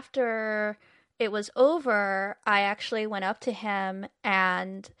after it was over, I actually went up to him,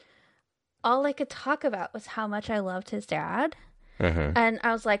 and all I could talk about was how much I loved his dad. Mm-hmm. And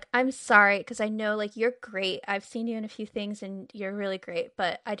I was like, I'm sorry, because I know, like, you're great. I've seen you in a few things, and you're really great.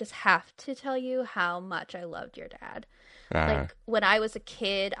 But I just have to tell you how much I loved your dad. Like, when I was a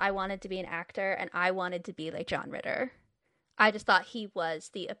kid, I wanted to be an actor, and I wanted to be like John Ritter. I just thought he was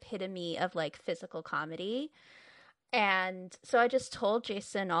the epitome of, like, physical comedy. And so I just told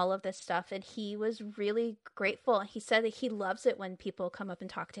Jason all of this stuff, and he was really grateful. He said that he loves it when people come up and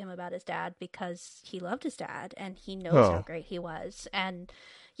talk to him about his dad because he loved his dad, and he knows how great he was. And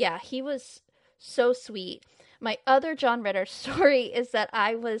yeah, he was so sweet. My other John Ritter story is that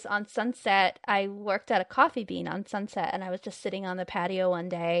I was on Sunset. I worked at a Coffee Bean on Sunset, and I was just sitting on the patio one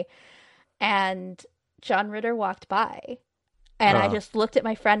day, and John Ritter walked by. And I just looked at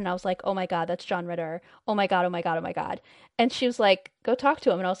my friend, and I was like, oh, my God, that's John Ritter. Oh, my God, oh, my God, oh, my God. And she was like, go talk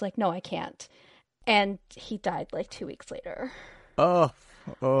to him. And I was like, no, I can't. And he died like 2 weeks later. Oh.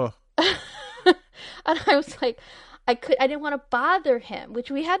 And I was like, I didn't want to bother him,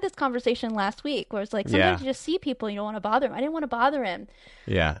 which we had this conversation last week where it's like, sometimes you just see people and you don't want to bother him. I didn't want to bother him.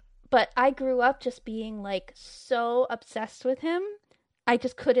 Yeah. But I grew up just being like so obsessed with him. I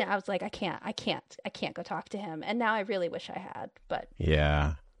just couldn't. I was like, I can't go talk to him. And now I really wish I had. But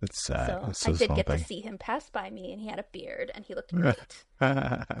yeah, it's sad. So I did get to see him pass by me, and he had a beard, and he looked great. So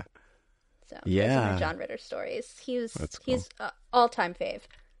those are my John Ritter stories. He's all-time fave.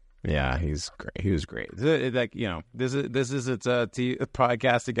 Yeah, he's great. He was great. Like this is its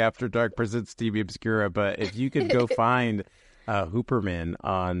podcasting after dark presents TV Obscura. But if you could go find Hooperman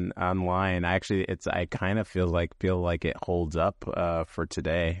online, I kind of feel like it holds up for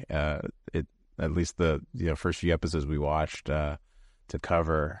today. At least the first few episodes we watched to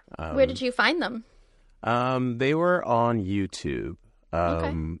cover. Where did you find them? They were on YouTube.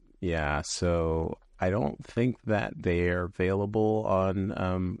 Okay. Yeah, so I don't think that they're available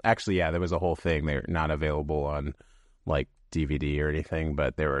on. Actually, yeah, there was a whole thing. They're not available on like DVD or anything,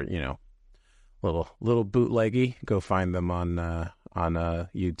 but they were little bootleggy. Go find them on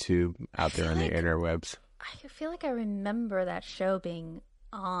YouTube out there on the interwebs. I feel like I remember that show being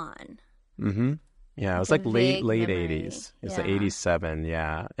on. Mm-hmm. Yeah, it was like late memory. 80s. It's like 87,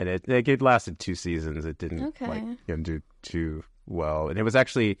 yeah. And it lasted 2 seasons. It didn't do too well. And it was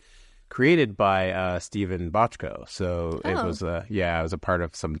actually created by Steven Bochco. So it was it was a part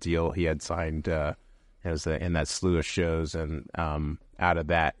of some deal he had signed. It was in that slew of shows, and out of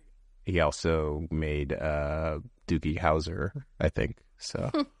that he also made Doogie Howser, I think.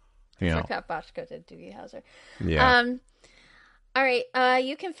 So, I forgot Bochco did Doogie Howser. Yeah. All right.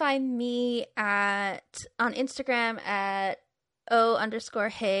 You can find me on Instagram at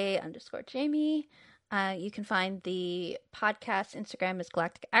 @O_hey_Jamie. You can find the podcast Instagram is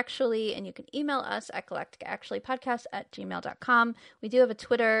Galactica Actually, and you can email us at galacticaactuallypodcast@gmail.com. We do have a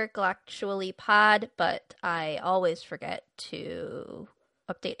Twitter, GalactuallyPod, but I always forget to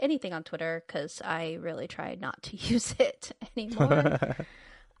update anything on Twitter because I really try not to use it anymore.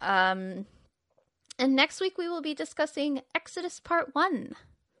 And next week we will be discussing Exodus Part 1.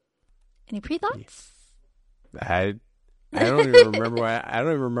 Any pre-thoughts? I don't even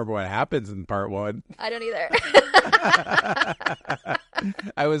remember what happens in Part 1. I don't either.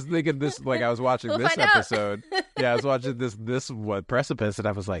 I was thinking this, like I was watching this episode. Yeah, I was watching this Precipice, and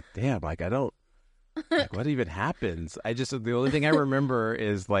I was like, damn, like I don't, like what even happens? The only thing I remember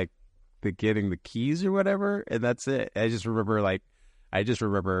is like getting the keys or whatever, and that's it. I just remember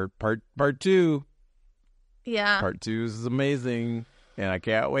part 2. Yeah. Part 2 is amazing, and I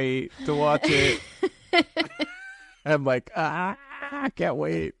can't wait to watch it. I'm like, I can't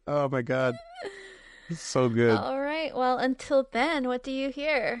wait. Oh, my God. It's so good. All right. Well, until then, what do you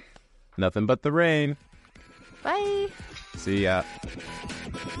hear? Nothing but the rain. Bye. See ya.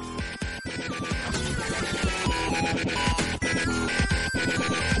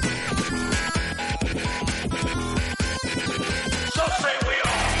 So say we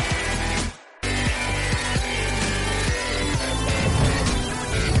all.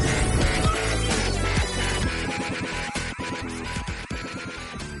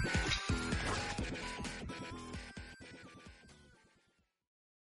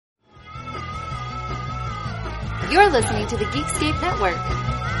 You're listening to the Geekscape Network.